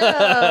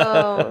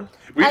no!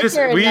 I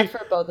care enough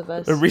for both of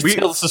us.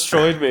 Retail's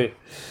destroyed me.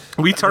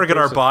 We target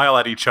our bile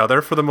at each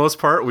other for the most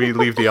part. We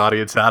leave the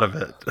audience out of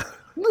it.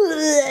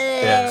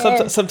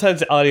 Yeah. Sometimes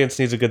the audience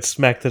needs a good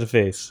smack to the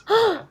face.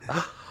 I'm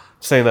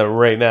saying that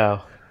right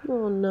now.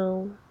 Oh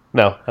no!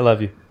 No, I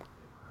love you.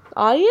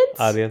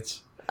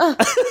 Audience.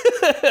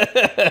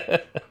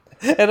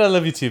 And I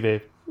love you too,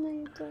 babe. No,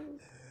 you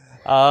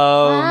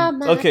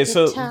don't. Okay,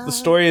 so the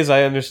story, as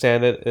I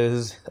understand it,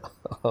 is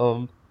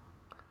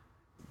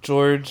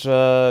George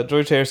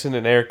Harrison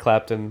and Eric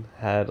Clapton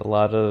had a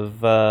lot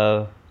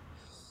of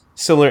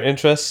similar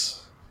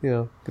interests.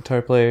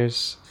 Guitar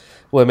players,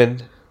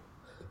 women,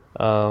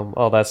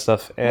 all that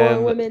stuff,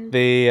 and more women.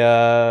 They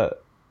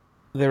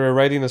were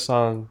writing a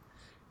song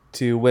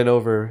to win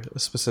over a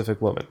specific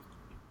woman,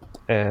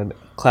 and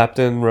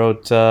Clapton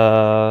wrote.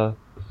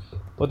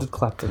 What did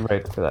Clapton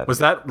write for that? Was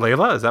that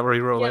Layla? Is that where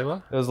he wrote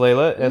Layla? It was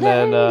Layla, and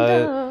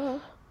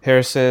then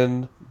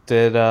Harrison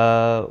did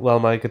 "While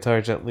My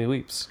Guitar Gently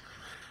Weeps."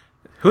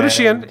 Who did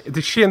she end?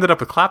 She ended up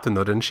with Clapton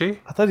though, didn't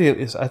she? I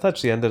thought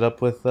she ended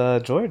up with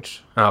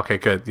George. Oh, okay,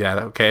 good.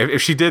 Yeah, okay.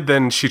 If she did,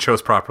 then she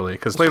chose properly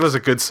because Layla's a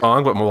good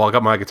song, but "While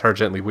My Guitar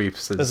Gently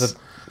Weeps" is a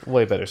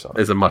way better song.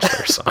 Is a much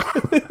better song.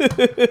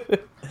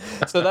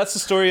 So that's the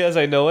story as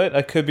I know it.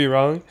 I could be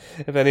wrong.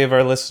 If any of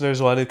our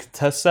listeners want to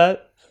contest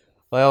that,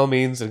 by all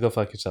means, and go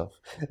fuck yourself.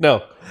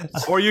 No.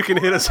 Or you can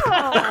hit us.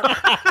 I'm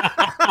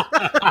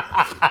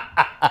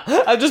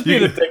just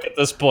being a dick at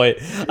this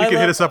point. You can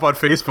hit us up on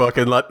Facebook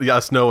and let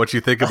us know what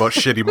you think about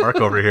Shitty Mark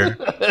over here.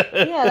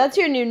 Yeah, that's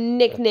your new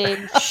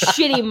nickname,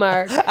 Shitty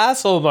Mark.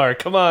 Asshole Mark.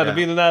 Come on, I'm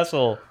being an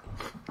asshole.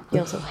 You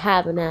also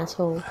have an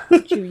asshole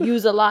that you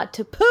use a lot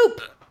to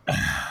poop.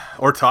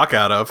 Or talk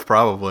out of,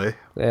 probably.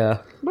 Yeah.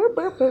 Burp,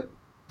 burp, burp.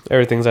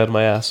 Everything's out of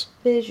my ass.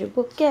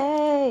 Visual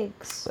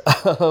gags.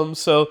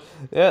 So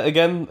yeah,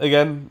 again,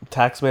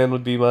 Taxman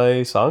would be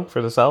my song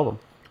for this album.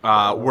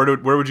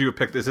 Where would you have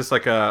picked? Is this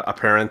like a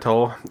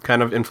parental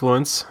kind of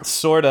influence?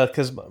 Sorta,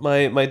 because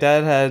my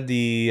dad had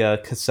the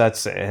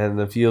cassettes and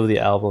a few of the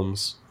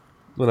albums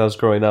when I was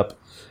growing up,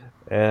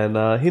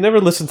 and he never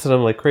listened to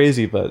them like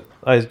crazy, but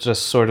I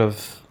just sort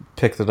of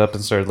picked it up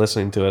and started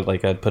listening to it.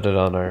 Like I'd put it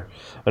on our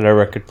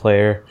record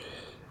player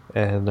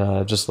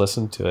and just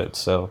listened to it.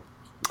 So.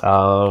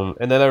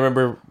 And then I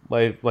remember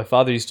my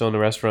father used to own a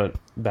restaurant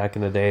back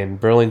in the day in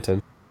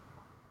Burlington,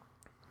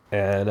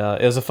 and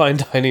it was a fine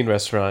dining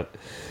restaurant.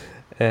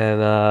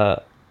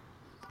 and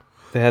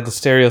they had the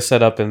stereo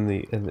set up in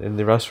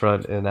the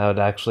restaurant, and I would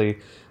actually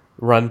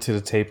run to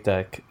the tape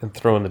deck and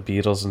throw in the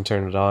Beatles and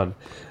turn it on.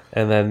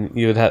 And then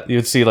you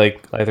would see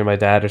like either my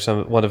dad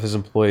or one of his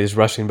employees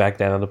rushing back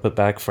down to put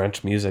back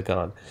French music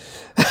on,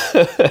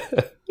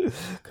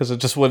 because it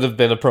just wouldn't have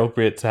been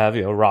appropriate to have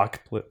rock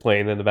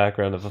playing in the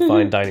background of a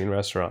fine dining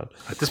restaurant.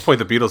 At this point,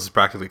 the Beatles is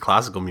practically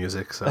classical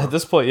music. So At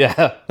this point,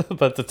 yeah,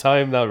 but at the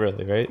time, not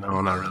really, right?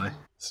 no, not really.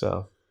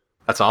 So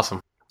That's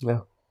awesome. yeah,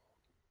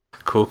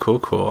 Cool.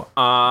 So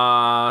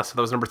that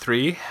was number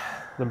 3.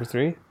 number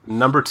 3.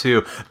 Number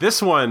 2.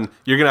 This one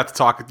you're gonna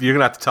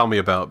have to tell me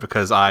about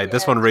because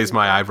this one raised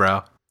my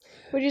eyebrow.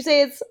 Would you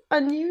say it's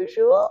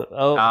unusual?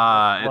 Oh,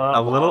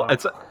 A little.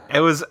 It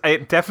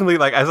definitely,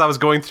 like, as I was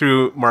going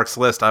through Mark's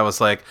list, I was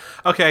like,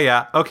 okay.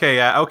 I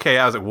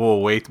was like, whoa,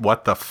 wait,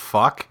 what the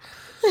fuck?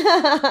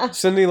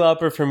 Cyndi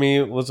Lauper for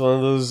me was one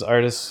of those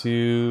artists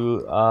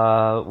who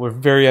were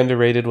very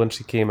underrated when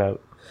she came out.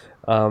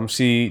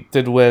 She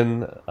did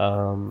win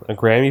a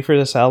Grammy for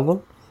this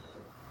album.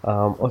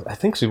 I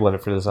think she won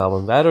it for this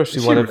album. That or she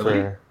won it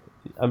for...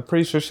 I'm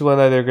pretty sure she won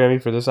either a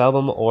Grammy for this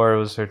album or it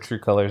was her True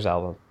Colors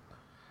album.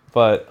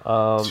 But 2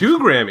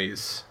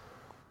 Grammys.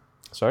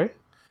 Sorry?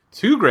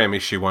 2 Grammys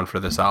she won for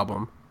this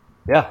album.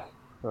 Yeah.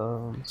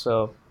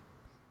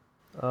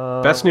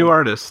 Best New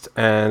Artist,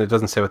 and it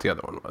doesn't say what the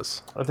other one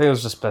was. I think it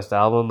was just Best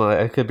Album, but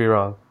I could be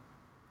wrong.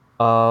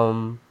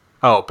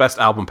 Best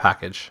Album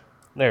Package.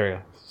 There we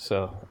go.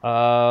 So,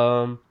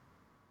 I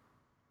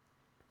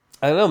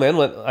don't know, man.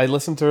 When I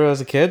listened to her as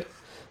a kid,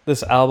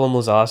 this album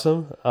was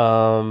awesome.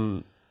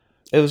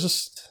 It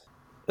was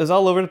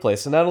all over the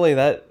place. And not only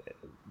that,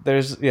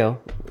 there's,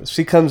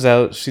 she comes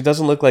out, she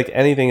doesn't look like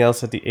anything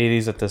else at the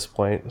 80s at this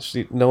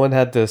point. No one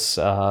had this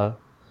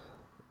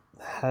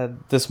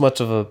much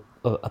of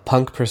a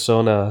punk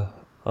persona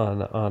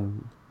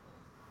on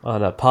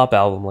a pop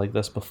album like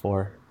this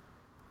before,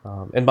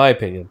 in my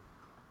opinion.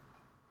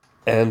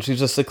 And she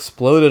just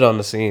exploded on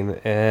the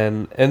scene,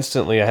 and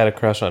instantly I had a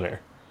crush on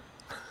her.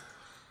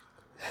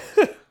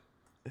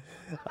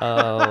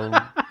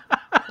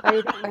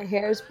 My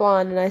hair is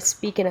blonde and I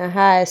speak in a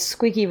high,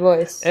 squeaky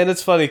voice. And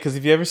it's funny because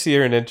if you ever see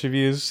her in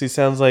interviews, she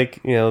sounds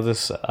like,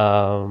 this...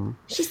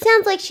 She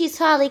sounds like she's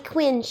Harley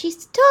Quinn. She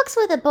talks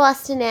with a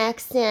Boston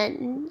accent,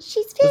 and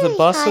she's very Was it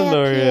Boston high up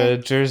or here.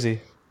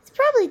 Jersey? It's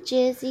probably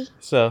Jersey.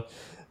 So,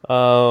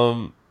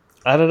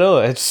 I don't know.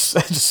 I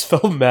just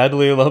fell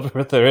madly in love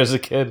with her as a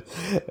kid,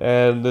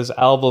 and this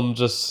album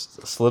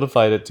just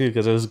solidified it too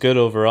because it was good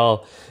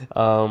overall.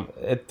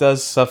 It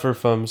does suffer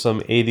from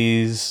some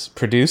 '80s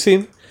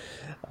producing,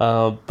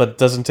 but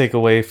doesn't take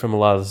away from a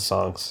lot of the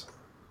songs.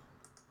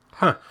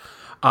 Huh.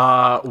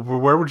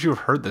 Where would you have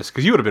heard this?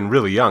 Because you would have been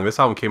really young. This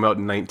album came out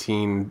in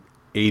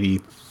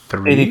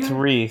 1983.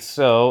 83.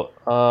 So,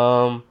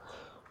 I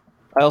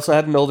also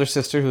had an older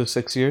sister who was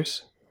 6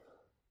 years.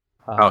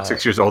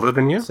 6 years older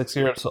than you? 6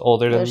 years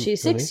older than No,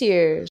 she's than 6 me.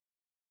 years.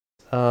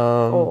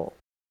 Boo.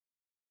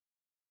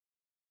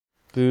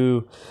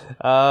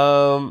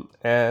 I'd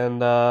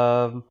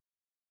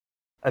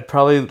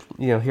probably,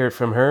 hear it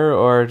from her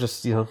or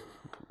just,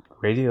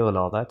 radio and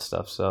all that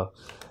stuff. So,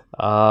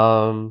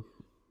 and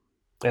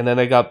then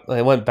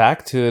I went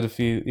back to it a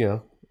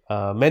few,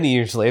 many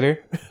years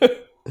later.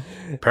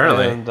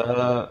 Apparently. And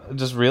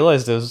just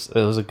realized it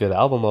was a good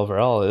album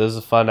overall. It was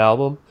a fun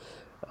album.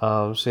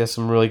 She has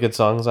some really good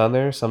songs on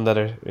there. Some that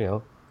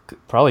are,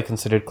 probably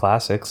considered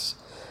classics.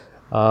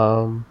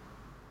 So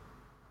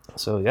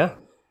yeah.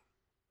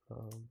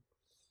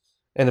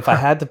 And if I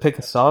had to pick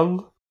a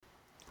song,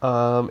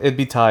 it'd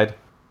be Tide.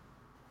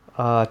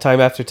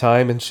 Time After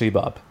Time and She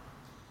Bop.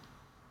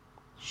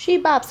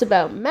 She bops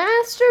about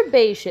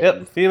masturbation.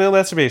 Yep, female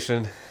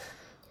masturbation.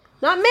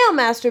 Not male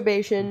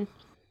masturbation.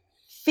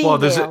 Female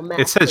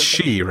masturbation. It says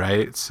she,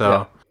 right? So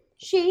Yeah.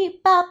 She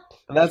bop.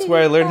 And that's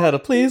where I learned how to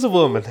please a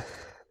woman.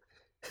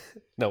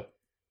 No.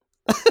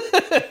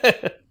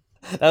 That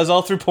was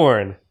all through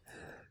porn.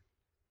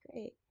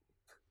 Great.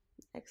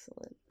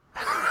 Excellent.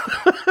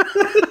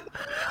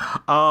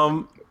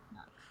 I'm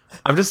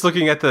just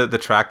looking at the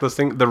track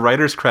listing. The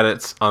writer's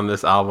credits on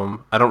this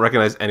album, I don't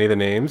recognize any of the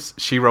names.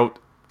 She wrote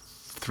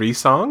 3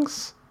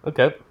 songs?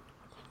 Okay.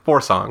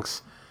 4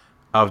 songs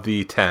of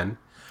the 10.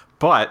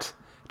 But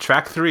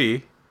track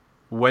 3,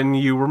 When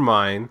You Were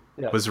Mine,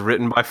 was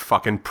written by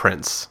fucking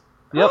Prince.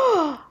 Yep.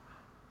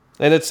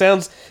 And it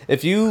sounds,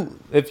 if you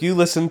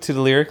listen to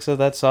the lyrics of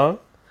that song,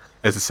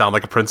 Does it sound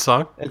like a Prince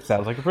song? it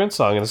sounds like a Prince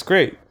song, and it's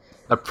great.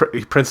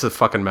 Prince is a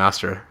fucking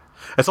master.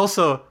 It's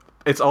also.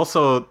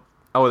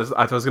 I was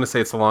going to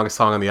say it's the longest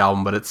song on the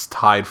album, but it's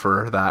tied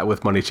for that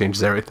with Money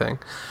Changes Everything.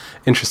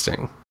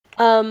 Interesting.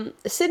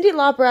 Cyndi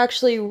Lauper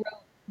actually wrote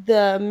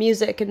the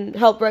music and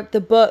helped write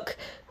the book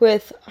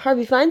with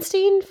Harvey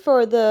Feinstein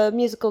for the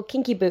musical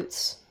Kinky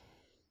Boots.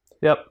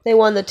 Yep. They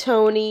won the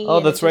Tony. Oh,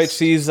 and that's right.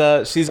 She's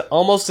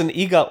almost an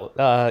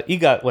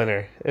EGOT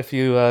winner. If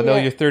you know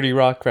your 30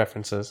 Rock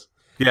references.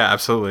 Yeah,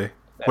 absolutely.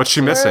 What's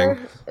she missing?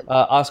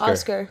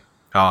 Oscar.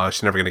 Oh,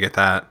 she's never going to get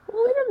that.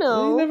 Well, we don't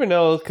know. You never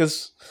know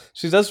because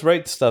she does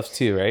write stuff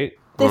too, right?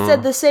 They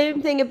said the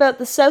same thing about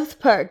the South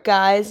Park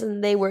guys,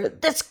 and they were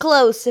this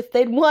close. If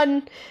they'd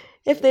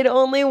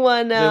only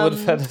won. They would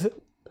have had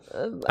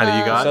An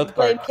EGOT? South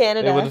Blame Park.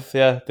 Canada. They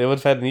would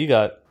have had an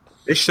EGOT.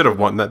 They should have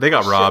won that. They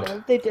got robbed.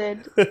 Should've. They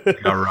did. They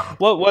got robbed.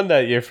 What won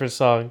that year for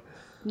song?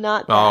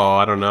 Not that. Oh,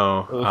 I don't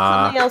know.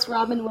 Something else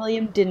Robin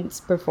Williams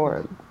didn't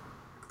perform.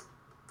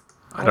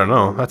 I don't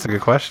know. That's a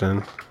good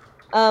question.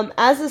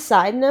 As a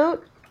side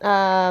note,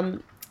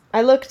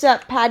 I looked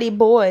up Patty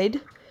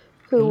Boyd,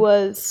 who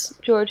was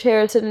George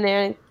Harrison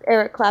and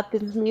Eric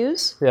Clapton's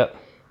muse. Yeah.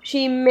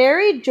 She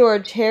married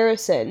George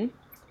Harrison,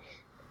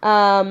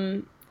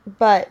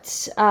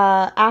 but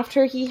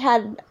after he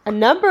had a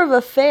number of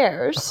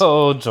affairs,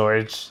 Oh,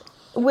 George.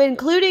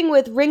 including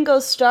with Ringo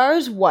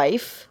Starr's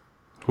wife,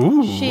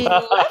 Ooh. she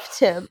left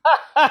him.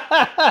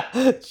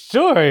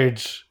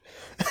 George.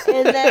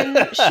 And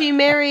then she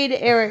married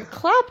Eric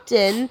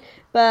Clapton,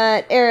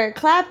 but Eric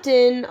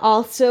Clapton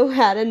also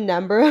had a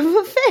number of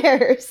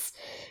affairs,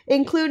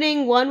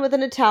 including one with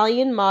an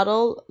Italian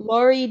model,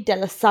 Lori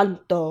Del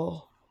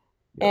Santo.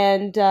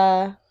 And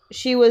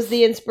she was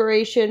the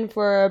inspiration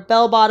for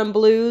Bell Bottom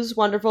Blues,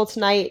 Wonderful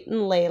Tonight, and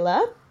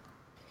Layla.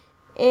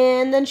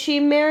 And then she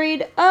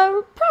married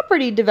a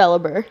property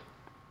developer,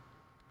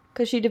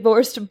 because she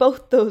divorced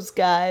both those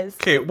guys.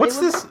 Okay, what's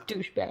They were this?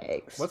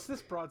 douchebags. What's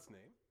this broad's name?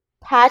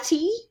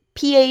 Patty,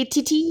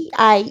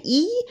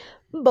 Pattie,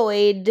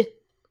 Boyd,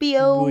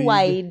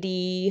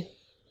 Boyd.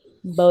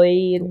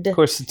 Boyd. Of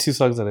course, the two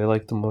songs that I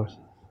like the most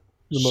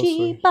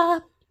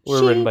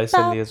were written by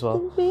Cindy as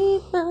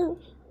well.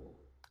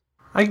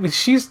 I mean,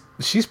 she's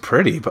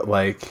pretty, but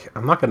like,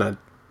 I'm not gonna.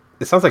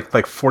 It sounds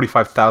like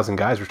 45,000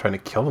 guys were trying to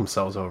kill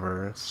themselves over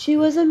her. She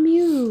was a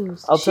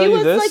muse. I'll tell you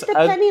She this, was like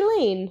the Penny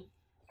Lane.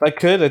 If I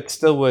could, I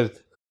still would.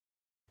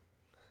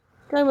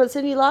 Talking about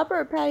Cyndi Lauper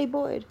or Patty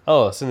Boyd?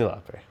 Oh, Cyndi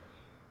Lauper.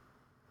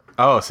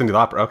 Oh, Cyndi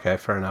Lauper. Okay,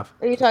 fair enough.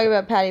 Are you talking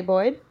about Patty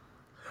Boyd?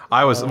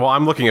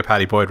 I'm looking at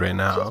Patty Boyd right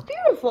now.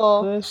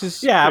 Beautiful.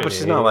 She's But pretty,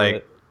 she's not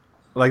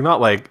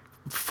not like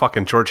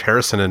fucking George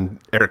Harrison and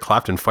Eric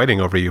Clapton fighting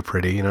over you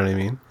pretty, you know what I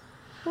mean?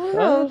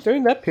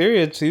 During that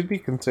period, she'd be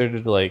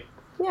considered like...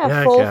 Yeah,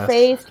 Yeah, I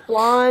full-faced,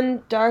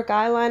 blonde, dark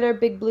eyeliner,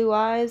 big blue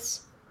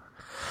eyes.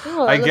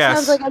 Oh, I that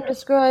guess. sounds like I'm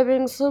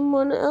describing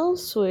someone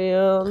else we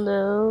all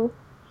know.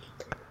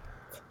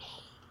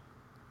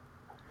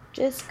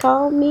 Just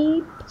call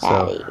me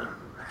Patty.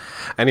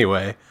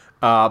 Anyway,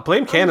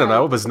 Blame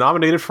Canada was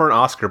nominated for an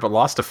Oscar but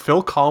lost to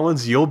Phil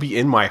Collins' You'll Be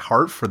in My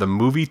Heart for the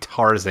movie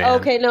Tarzan.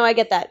 Okay, no, I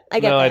get that. I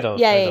get No, that. I don't.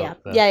 Yeah.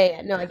 No.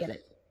 Yeah. No, I get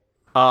it.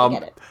 I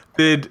get it.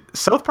 Did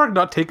South Park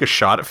not take a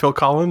shot at Phil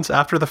Collins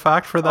after the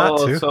fact for that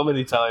too? so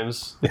many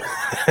times.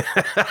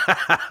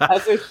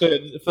 As they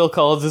should. Phil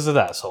Collins is an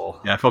asshole.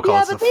 Yeah, Phil Yeah,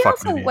 Collins but is they a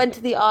fucking also idiot. went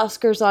to the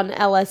Oscars on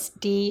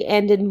LSD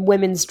and in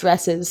women's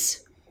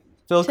dresses.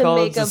 Phil To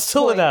Collins make a is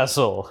still an point.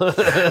 asshole.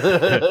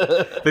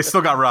 They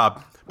still got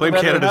robbed. Blame No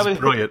matter Canada how is many-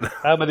 brilliant.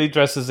 How many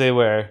dresses they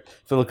wear,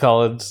 Phil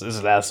Collins is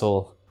an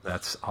asshole.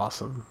 That's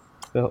awesome.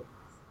 Yep.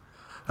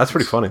 That's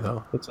pretty funny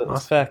though. It's a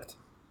fact.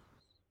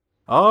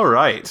 All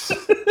right.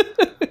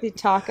 You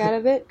talk out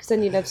of it, because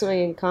then you'd have something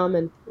in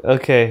common.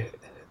 Okay,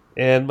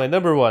 and my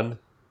number one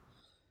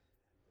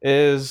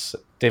is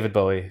David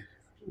Bowie,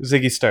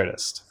 Ziggy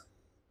Stardust.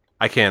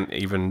 I can't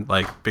even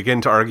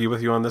begin to argue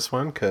with you on this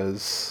one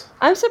because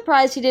I'm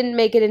surprised he didn't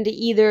make it into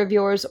either of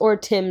yours or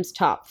Tim's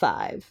top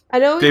 5. I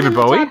know he's David in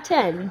the Bowie? top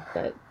 10,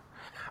 but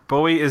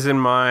Bowie is in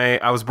my.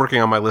 I was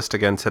working on my list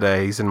again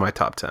today. He's in my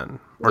top 10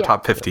 or Yeah.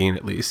 top 15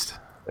 at least.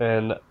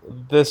 And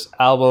this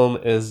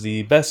album is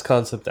the best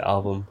concept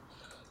album.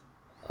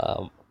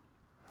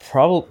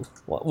 Probably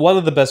one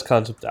of the best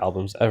concept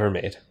albums ever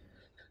made.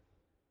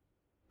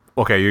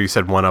 Okay, you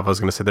said one of. I was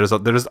going to say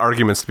there's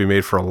arguments to be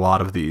made for a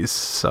lot of these,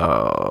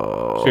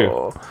 so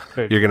True.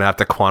 Very you're going to have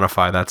to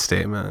quantify that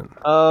statement.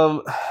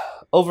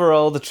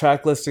 Overall, the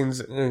track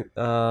listings,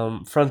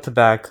 front to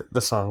back,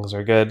 the songs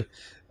are good.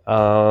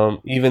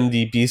 Even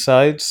the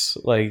B-sides,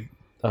 like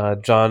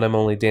John, I'm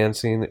Only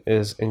Dancing,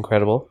 is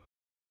incredible.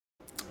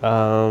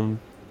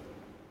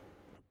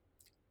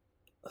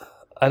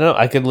 I don't know,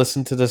 I could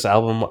listen to this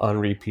album on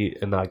repeat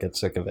and not get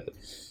sick of it.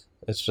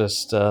 It's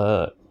just,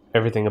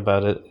 everything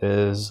about it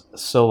is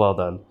so well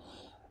done.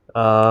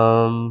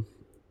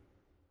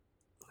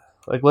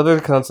 What other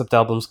concept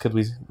albums could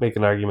we make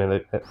an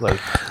argument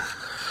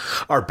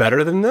Are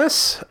better than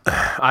this?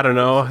 I don't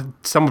know.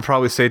 Some would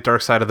probably say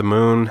Dark Side of the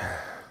Moon.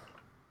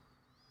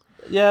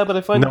 Yeah, but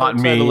I find Not Dark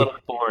Side me. a little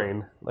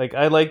boring.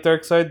 I like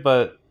Dark Side,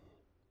 but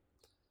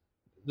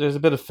there's a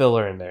bit of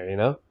filler in there, you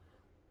know?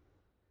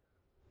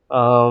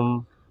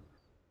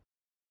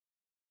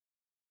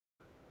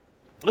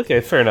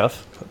 Okay, fair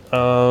enough. I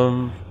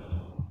don't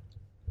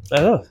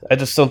know. I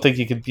just don't think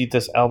you could beat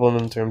this album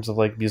in terms of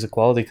music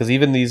quality, because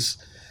even these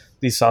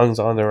songs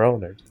on their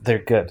own they're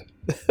good.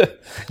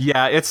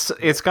 Yeah,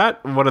 it's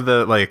got one of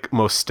the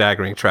most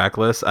staggering track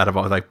lists out of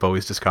all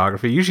Bowie's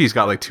discography. Usually he's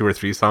got 2 or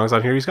 3 songs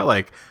on here. He's got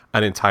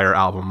an entire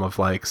album of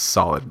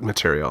solid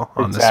material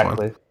on this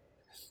one.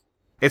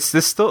 It's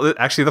this still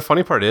actually the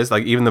funny part is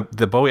even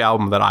the Bowie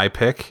album that I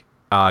pick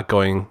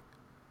going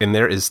in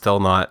there is still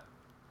not.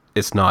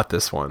 It's not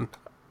this one.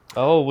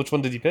 Oh, which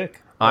one did you pick?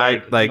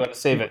 I like. You want to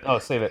save it. Oh,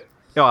 save it.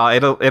 Yeah,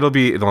 it'll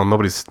be well,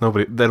 nobody.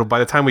 That'll by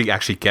the time we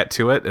actually get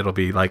to it, it'll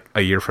be like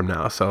a year from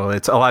now. So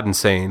it's Aladdin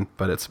Sane,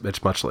 but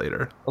it's much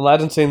later.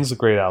 Aladdin Sane's a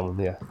great album.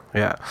 Yeah.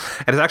 Yeah,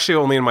 and it's actually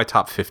only in my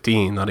top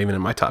 15, not even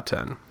in my top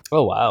 10.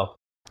 Oh wow.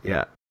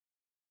 Yeah.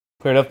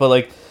 Fair enough, but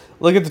like,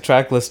 look at the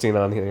track listing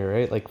on here,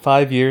 right? Like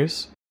 5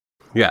 years.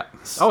 Yeah.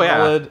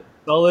 Solid,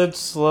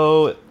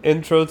 slow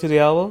intro to the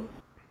album.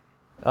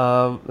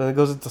 Then it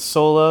goes into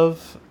Soul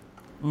Love,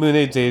 Moon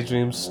Age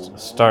Daydreams,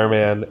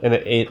 Starman, and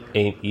it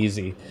ain't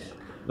easy.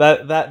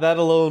 That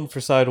alone for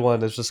side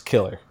one is just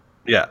killer.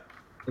 Yeah.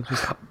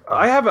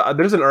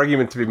 There's an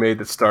argument to be made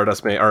that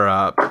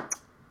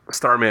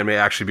Starman may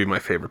actually be my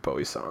favorite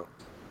Bowie song.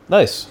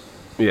 Nice.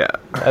 Yeah.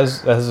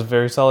 That's a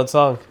very solid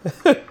song.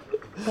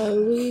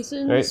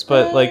 Right,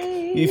 but like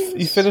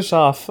you finish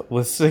off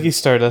with Ziggy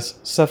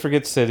Stardust,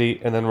 Suffragette City,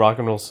 and then Rock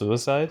and Roll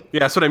Suicide. Yeah,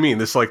 that's what I mean.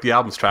 This like the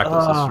album's track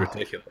list is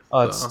ridiculous.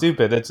 Oh, it's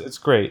stupid. It's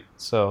great.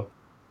 So,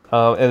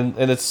 and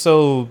it's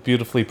so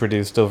beautifully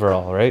produced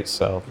overall, right?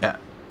 So yeah.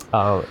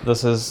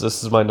 This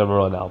is my number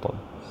one album.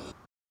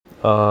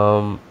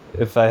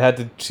 If I had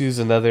to choose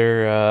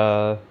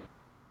another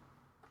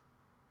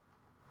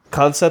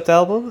concept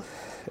album,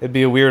 it'd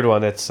be a weird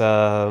one. It's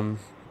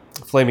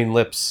Flaming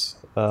Lips.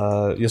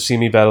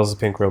 Yoshimi Battles the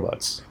Pink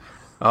Robots.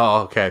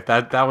 Oh, okay.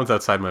 That one's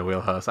outside my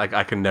wheelhouse.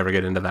 I can never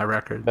get into that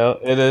record. No,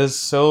 it is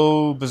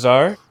so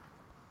bizarre.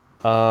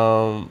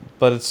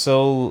 But it's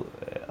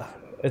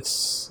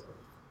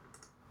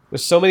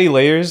there's so many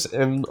layers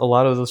in a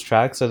lot of those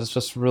tracks that it's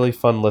just really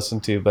fun to listen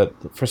to.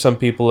 But for some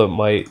people, it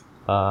might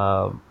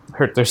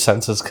hurt their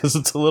senses because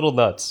it's a little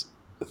nuts.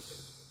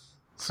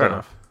 Fair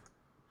enough.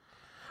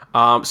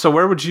 So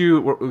where would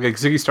you, like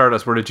Ziggy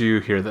Stardust? Where did you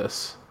hear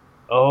this?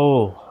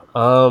 Oh,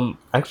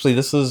 actually,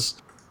 this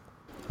is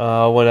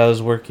when I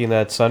was working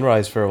at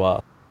Sunrise for a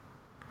while.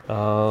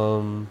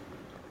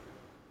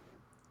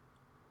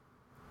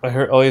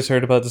 I always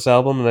heard about this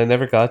album, and I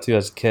never got to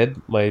as a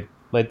kid. My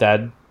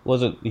dad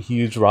wasn't a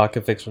huge rock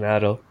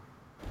aficionado.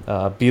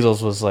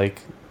 Beatles was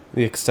like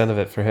the extent of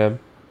it for him.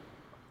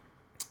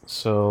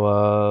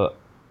 So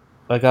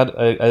I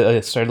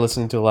started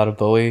listening to a lot of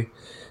Bowie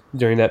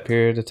during that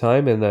period of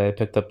time, and I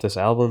picked up this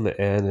album,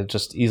 and it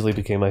just easily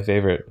became my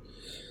favorite.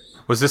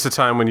 Was this a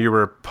time when you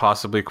were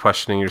possibly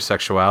questioning your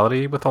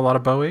sexuality with a lot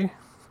of Bowie?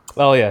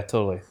 Oh yeah,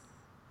 totally.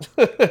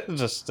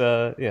 Just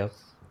yeah.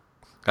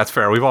 That's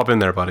fair. We've all been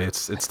there, buddy.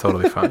 It's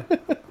totally fine.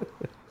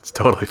 It's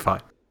totally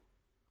fine.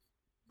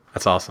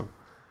 That's awesome.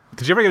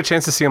 Did you ever get a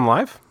chance to see him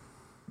live?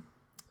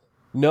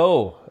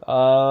 No.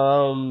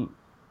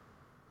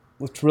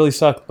 Which really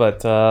sucked,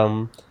 but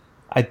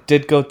I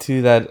did go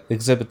to that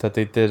exhibit that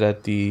they did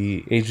at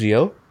the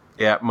AGO.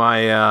 Yeah,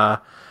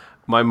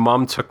 my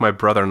mom took my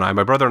brother and I.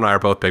 My brother and I are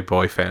both big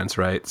Bowie fans,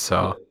 right?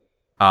 So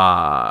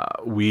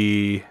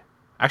we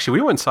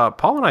went and saw,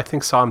 Paul and I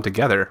think saw him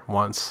together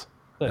once,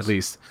 at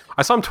least.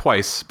 I saw him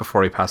twice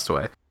before he passed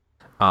away.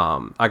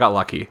 I got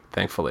lucky,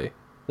 thankfully,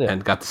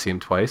 and got to see him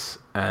twice.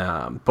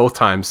 Both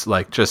times,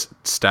 like, just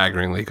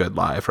staggeringly good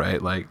live,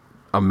 right? Like,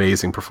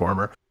 amazing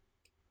performer.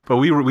 But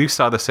we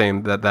saw the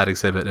same, that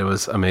exhibit. It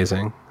was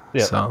amazing.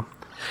 Yeah. So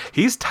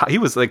he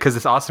was like, because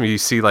it's awesome. You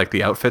see like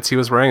the outfits he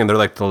was wearing, and they're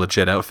like the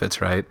legit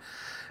outfits, right?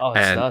 Oh,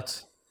 it's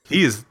nuts.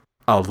 He is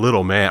a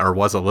little man, or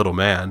was a little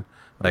man.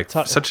 Like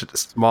such a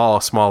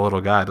small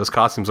little guy. Those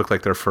costumes look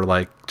like they're for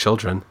like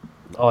children.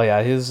 Oh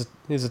yeah, he's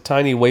a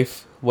tiny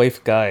waif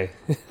guy.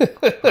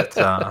 But,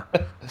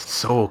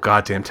 so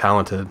goddamn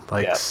talented.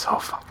 Like so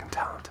fucking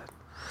talented.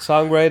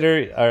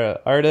 Songwriter,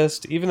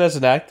 artist, even as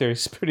an actor,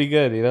 he's pretty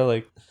good. You know,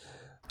 like.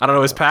 I don't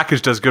know. His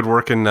package does good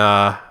work in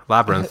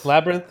Labyrinth.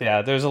 Labyrinth,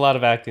 yeah. There's a lot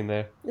of acting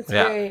there. It's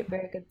very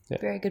good,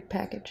 very good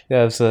package.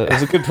 Yeah, it was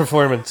a good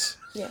performance.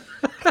 Yeah.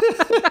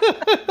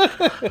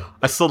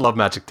 I still love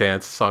Magic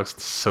Dance. The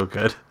song's so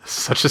good.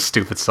 Such a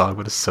stupid song,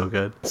 but it's so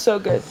good. So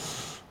good.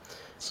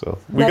 So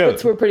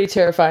Muppets were pretty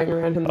terrifying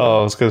around him.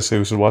 Oh, I was gonna say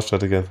we should watch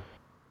that again.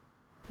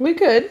 We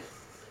could.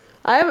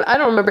 I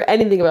don't remember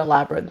anything about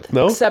Labyrinth.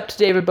 No? Except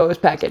David Bowie's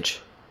package.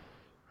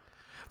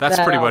 That's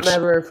pretty much. I'll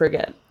never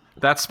forget.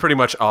 That's pretty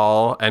much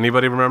all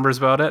anybody remembers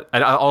about it.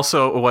 And I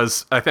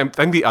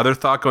think the other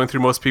thought going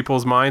through most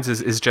people's minds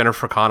is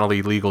Jennifer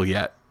Connelly legal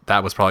yet?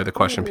 That was probably the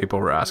question people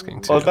were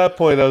asking too. Well, at that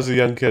point, I was a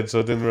young kid, so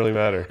it didn't really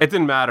matter. It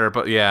didn't matter,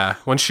 but yeah,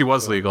 when she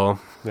was legal.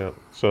 Yeah.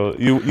 So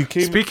you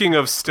came. Speaking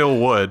of still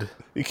wood,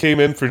 you came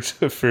in for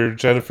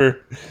Jennifer,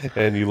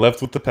 and you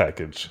left with the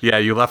package. Yeah,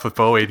 you left with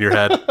Bowie in your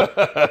head.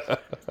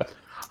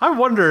 I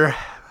wonder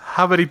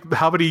how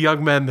many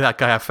young men that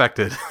guy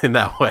affected in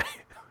that way.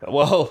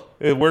 Well,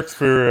 it works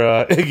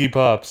for Iggy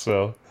Pop,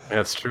 so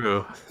that's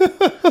true. I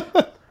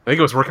think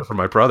it was working for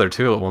my brother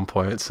too at one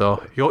point,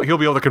 so he'll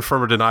be able to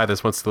confirm or deny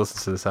this once he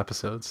listens to this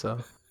episode. So,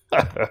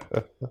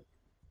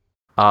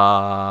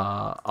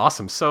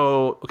 awesome.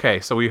 So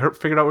we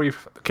figured out where you.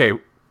 Okay,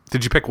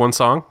 did you pick one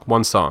song?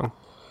 One song.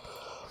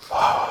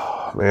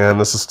 Man,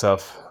 this is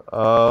tough.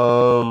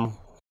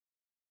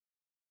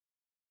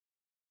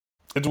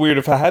 It's weird.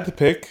 If I had to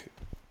pick,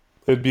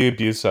 It'd be a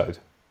B-side.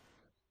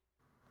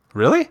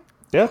 Really?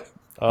 Yeah.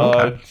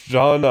 Okay.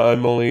 John,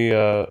 I'm only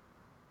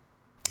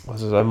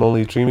I'm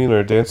only dreaming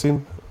or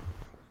dancing.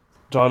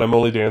 John, I'm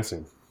only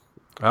dancing.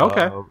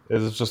 Okay.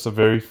 It's just a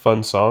very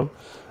fun song.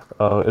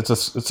 It's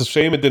a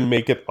shame it didn't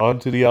make it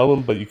onto the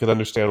album, but you can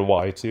understand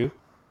why too.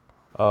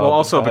 Well,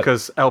 also that-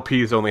 because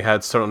LPs only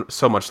had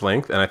so much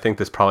length, and I think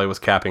this probably was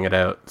capping it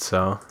out.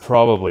 So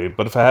Probably,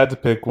 but if I had to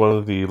pick one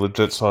of the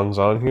legit songs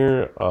on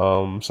here,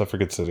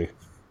 Suffragette City.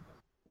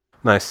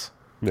 nice.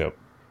 Yep.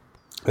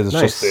 It's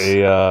Nice. just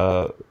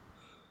a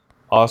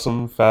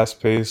awesome,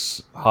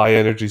 fast-paced,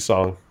 high-energy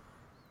song.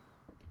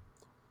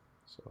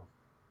 So,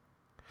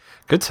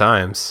 Good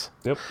times.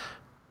 yep.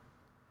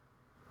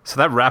 So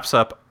that wraps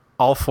up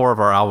all four of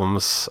our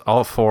albums,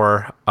 all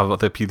four of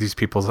these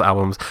people's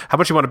albums. How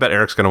much you want to bet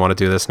Eric's going to want to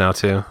do this now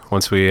too?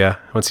 Once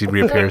he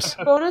reappears,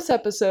 Bonus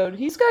episode.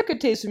 He's got good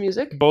taste in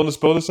music.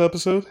 Bonus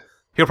episode?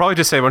 he'll probably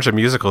just say a bunch of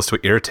musicals to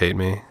irritate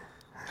me.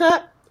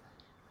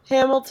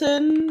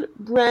 Hamilton,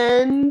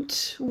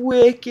 Rent,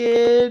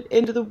 Wicked,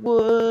 Into the And the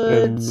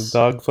Woods,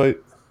 dogfight?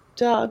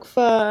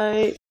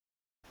 Dogfight.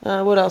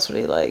 What else would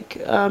he like?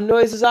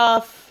 Noise is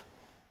Off.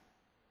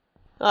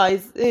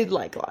 He'd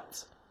like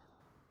lots.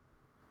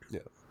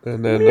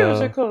 And then,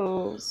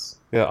 Musicals.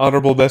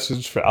 honorable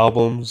message for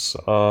albums,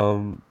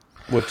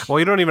 which... Well,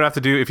 you don't even have to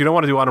do. If you don't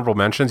want to do honorable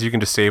mentions, you can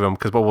just save them.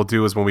 Because what we'll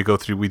do is when we go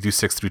through, we do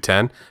 6 through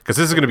 10. Because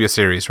this is going to be a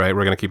series, right?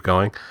 We're going to keep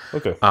going.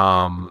 Okay.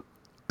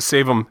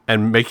 Save them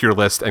and make your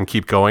list and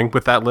keep going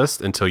with that list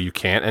until you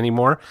can't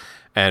anymore.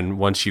 And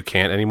once you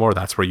can't anymore,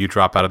 that's where you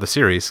drop out of the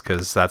series.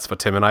 Because that's what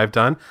Tim and I have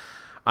done.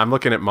 I'm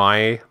looking at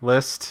my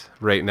list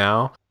right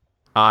now.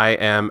 I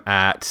am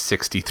at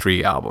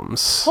 63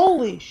 albums.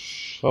 Holy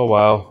Oh,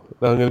 wow.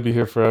 I'm going to be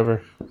here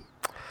forever.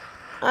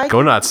 I Go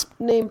can nuts.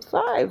 name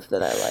 5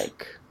 that I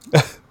like.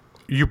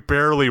 You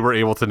barely were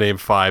able to name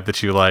 5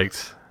 that you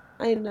liked.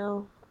 I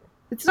know.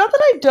 It's not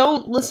that I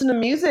don't listen to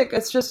music.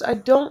 It's just I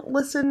don't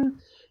listen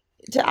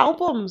to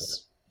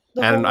albums.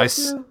 the And whole I way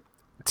s- through.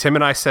 Tim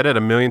and I said it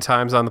a million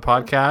times on the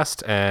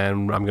podcast,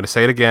 and I'm going to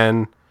say it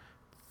again.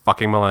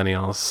 Fucking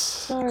millennials.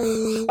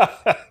 Sorry.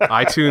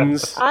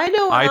 iTunes. I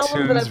know an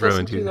album that iTunes I've ruined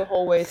listened to you. the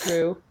whole way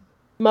through.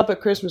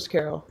 Muppet Christmas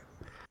Carol.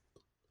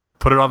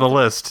 Put it on the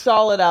list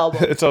Solid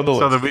album. It's on the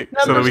so list.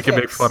 that we can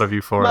make 6, fun of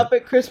you for it.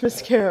 Muppet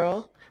Christmas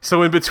Carol.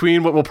 So in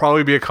between what will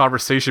probably be a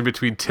conversation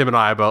between Tim and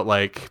I about,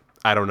 like,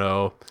 I don't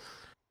know,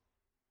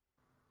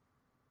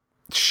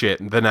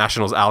 the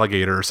Nationals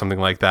alligator or something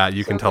like that,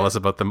 you can tell Okay. us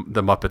about the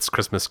Muppets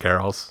Christmas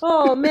carols.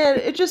 Oh man,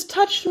 it just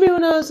touched me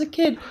when I was a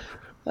kid.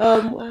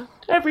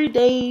 Every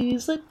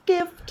day's a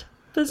gift.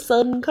 The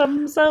sun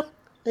comes up,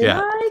 and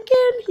Yeah. I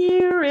can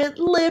hear it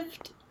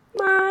lift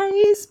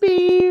my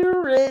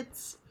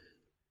spirits.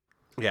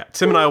 Yeah,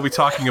 Tim and I will be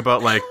talking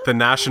about, like, the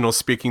Nationals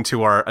speaking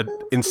to our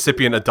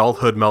incipient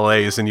adulthood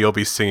malaise, and you'll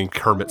be singing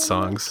Kermit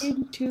songs.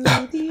 Into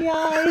the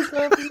eyes of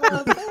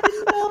love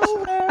and know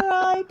where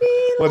I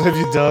belong. What have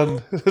you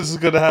done? This is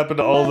going to happen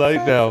all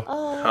night now.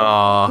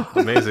 Aw,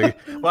 amazing.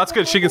 Well, that's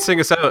good. She can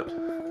sing us out.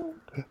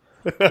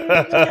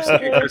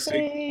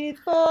 Chrissy.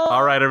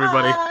 All right,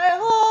 everybody.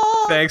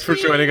 Thanks for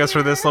joining us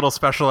for this little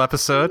special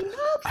episode.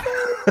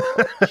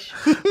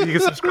 You can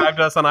subscribe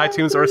to us on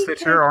iTunes or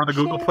Stitcher or the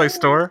Google Play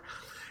Store.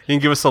 You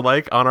can give us a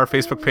like on our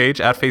Facebook page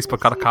at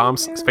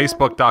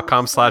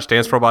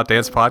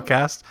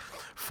facebook.com/dancerobotdancepodcast.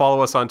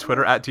 Follow us on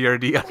Twitter at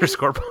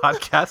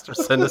DRD_podcast or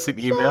send us an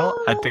email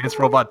at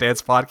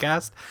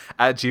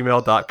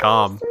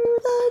dancerobotdancepodcast@gmail.com. Through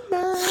the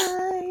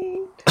night,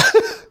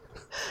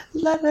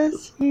 let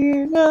us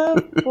hear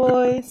the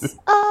voice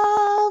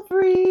of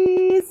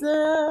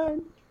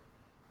reason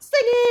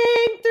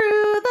singing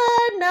through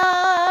the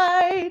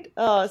night.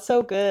 Oh, it's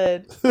so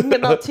good. I'm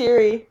getting all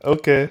teary.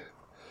 Okay.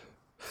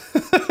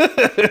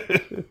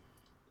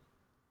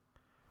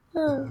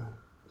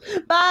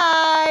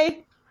 Bye.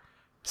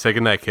 Say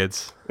goodnight,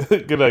 kids.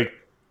 Good night,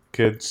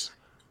 kids.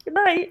 Good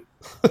night.